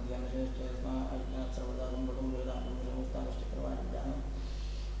देवादिन्ददाध्यानश्रेष्ठेस्मा अज्ञात् सर्वदानं पटुं वेदान्तं समुस्तानश्चक्रवाज्ञानम्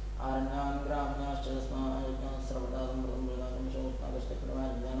आरण्यान् ग्राम्याश्च तस्मा अज्ञात् सर्वदानं पटुं वेदान्तं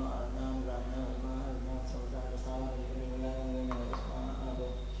समुस्तानश्चक्रवाज्ञानम् आरण्यान् ग्राम्यास्मा अज्ञात् सर्वदानस्तावनैकमिलायङ्गस्मात्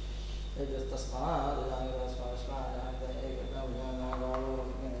तस्मात्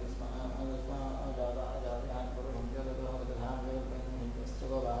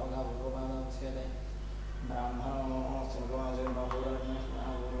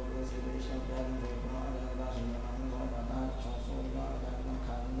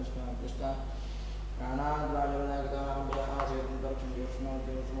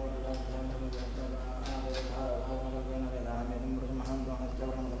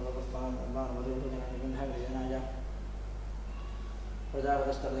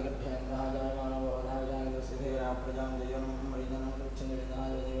प्रजापतिस्तर्दिगभ्यङ्गः जायमानवधाजागदस्यधीरा प्रजां देवनं मरिजनं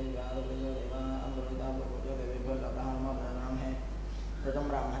कृच्छन्दिविदाय देवैर्व्यादप्रजो देवेभ्यो लब्धामप्रदानं हे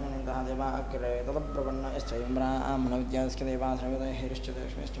प्रजं ब्राह्मणनिन्दः देवा अग्रे तदप्रपन्न यश्चैवं ब्राह्मणविद्यास्य देवाश्रविदहेरिश्च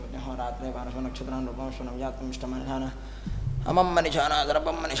देशमेश्च रात्रे वानसो नक्षत्रान् रूपंश्वनव्यात्तमिष्टमनिधान अमं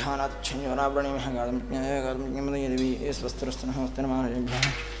मनिशानादरपं मनिशानाच्छञ्जोरावृणिमः गादं स्वस्तिरस्तनः स्थिरमानभ्यः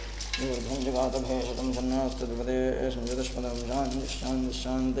ऊर्ध्वं जगातभेषतं सन्नास्तद्वदे संयुतस्पदं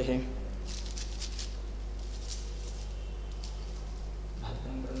शान्तिः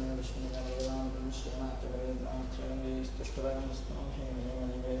भद्रं कर्णे विष्णुदेवान्तं श्रीमात्रवेदात्रयस्तुष्टवयं स्मं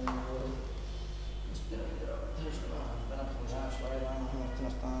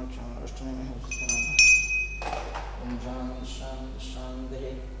शान्तिः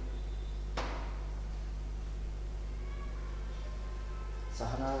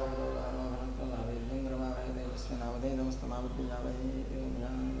सहनावतो दानो भनक्तो धावेन्द्रमावहै तस्मिन्नावधेदमस्तमावद्विजावहै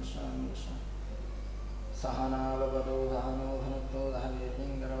सहनावतो दानो भनक्तो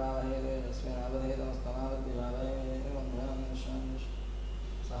धावेन्द्रमावहै तस्मिन्नावधेदमस्तमावद्विजावहै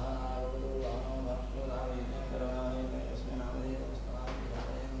सहनावतो दानो भनक्तो धावेन्द्रमावहै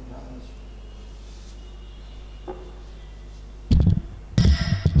तस्मिन्नावधेदमस्तमावद्विजावहै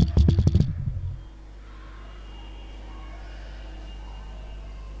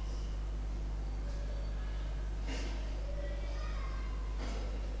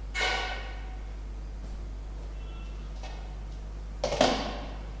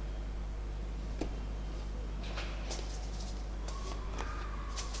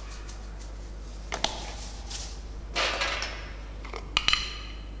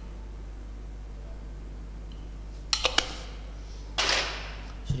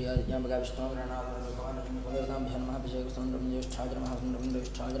श्रीयादिज्ञापका विष्णुग्रहणाभ्यां महाभिषेकसुन्दरं ज्येष्ठाजनमहासुन्दरं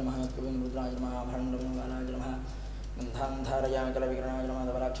ज्येष्ठाजनमः रुद्राजनमः आभरणं बालाजनमः गन्धान्धारयामि कलविकरणाजनमः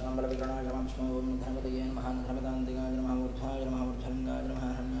धवलाक्षणं बलविकरणाजनमः विष्णुधर्मदये नमः धर्मदान्तिकाजनमः ऊर्ध्वाजनमः ऊर्ध्वलिङ्गाजनमः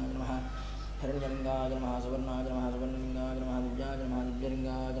हरण्याजनमः हिरण्यलिङ्गाजनमः सुवर्णाजनमः सुवर्णलिङ्गाजनमः दिव्याजनमः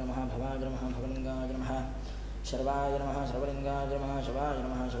दिव्यलिङ्गाजनमः भवाजनमः भवलिङ्गाजनमः शर्वाजनमः सर्वलिङ्गाजनमः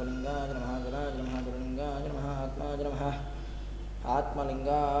शवाजनमः शिवलिङ्गाजनमः गुराजनमः गुरुलिङ्गाजनमः आत्माजनमः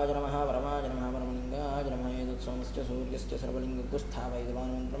आत्मलिङ्गाय नमः परमाय नमः परमलिङ्गाय नमः एतत्सोमश्च सूर्यश्च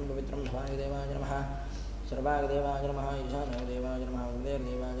सर्वलिङ्गगुस्थावैदवानमन्त्रं पवित्रं भवाय देवाय नमः सर्वाय देवाय नमः ईशानाय देवाय नमः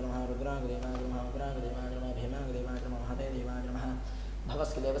उदयर्देवाय नमः रुद्राय देवाय नमः उग्राय देवाय नमः भीमाय देवाय नमः महते देवाय नमः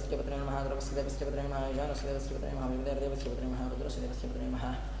भवस्य देवस्य पत्रे नमः द्रवस्य देवस्य पत्रे नमः ईशानस्य देवस्य पत्रे नमः उदयर्देवस्य पत्रे नमः रुद्रस्य देवस्य पत्रे नमः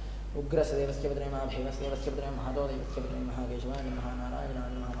उग्रस्य देवस्य पत्रे नमः भीमस्य देवस्य पत्रे नमः महतो देवस्य पत्रे नमः केशवाय नमः नारायणाय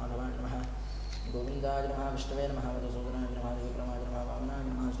नमः माधवाय नमः गोविन्दाय नमः विष्णवे नमः मधुसूदनाय नमः विक्रमाय नमः वामनाय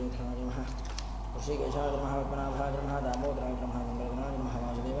नमः श्रीधराय नमः ऋषिकेशाय नमः पद्मनाभाय नमः दामोदराय नमः गङ्गाधराय नमः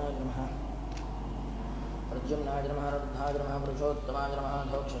वासुदेवाय नमः प्रद्युम्नाय नमः रुद्धाय नमः पुरुषोत्तमाय नमः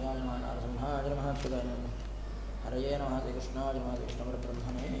धोक्षजाय नमः नारसिंहाय नमः अच्युताय नमः हरये नमः श्रीकृष्णाय नमः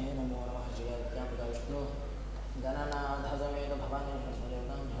कृष्णपरब्रह्मणे नमो नमः श्रीयात्यापिता विष्णु गणनाथ समेत भवानी स्मृतिं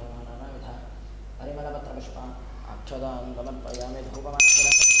नानाविध परिमलपत्रपुष्पा अक्षतां समर्पयामि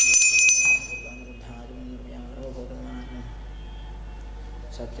धूपमानगरं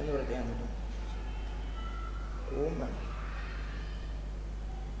सत्यं व्रतयामि ओम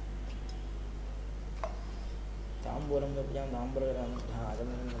ताम्बूलं गप्यां ताम्बूलं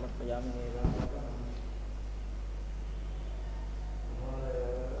समर्पयामि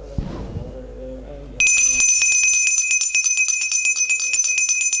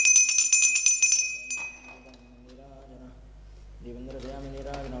देवेन्द्रजयामि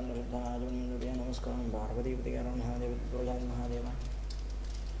निराजनान्दरुद्धाजमुनिन्दुभ्यां नमस्कारं पार्वतीपतिकारां महादेव पुरोजान् महादेव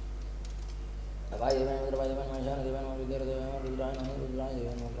अवायदेवान् रुद्रवायदेवान् महेशानदेवान् विद्यादेवान् रुद्राय नमः रुद्राय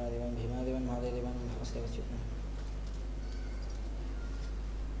देवान् मकराय देवान् भीमादेवान् महादेवान् नमस्ते वच्युत्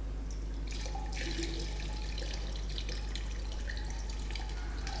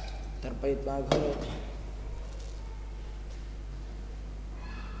तर्पयित्वा घोरोत्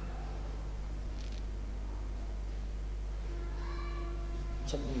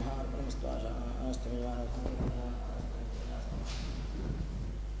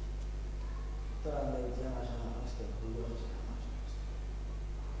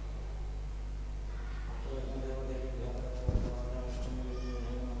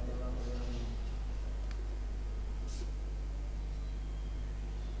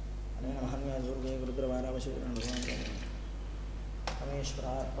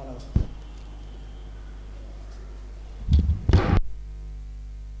रुद्रवारावशेषमेश्वरार्पणमस्तु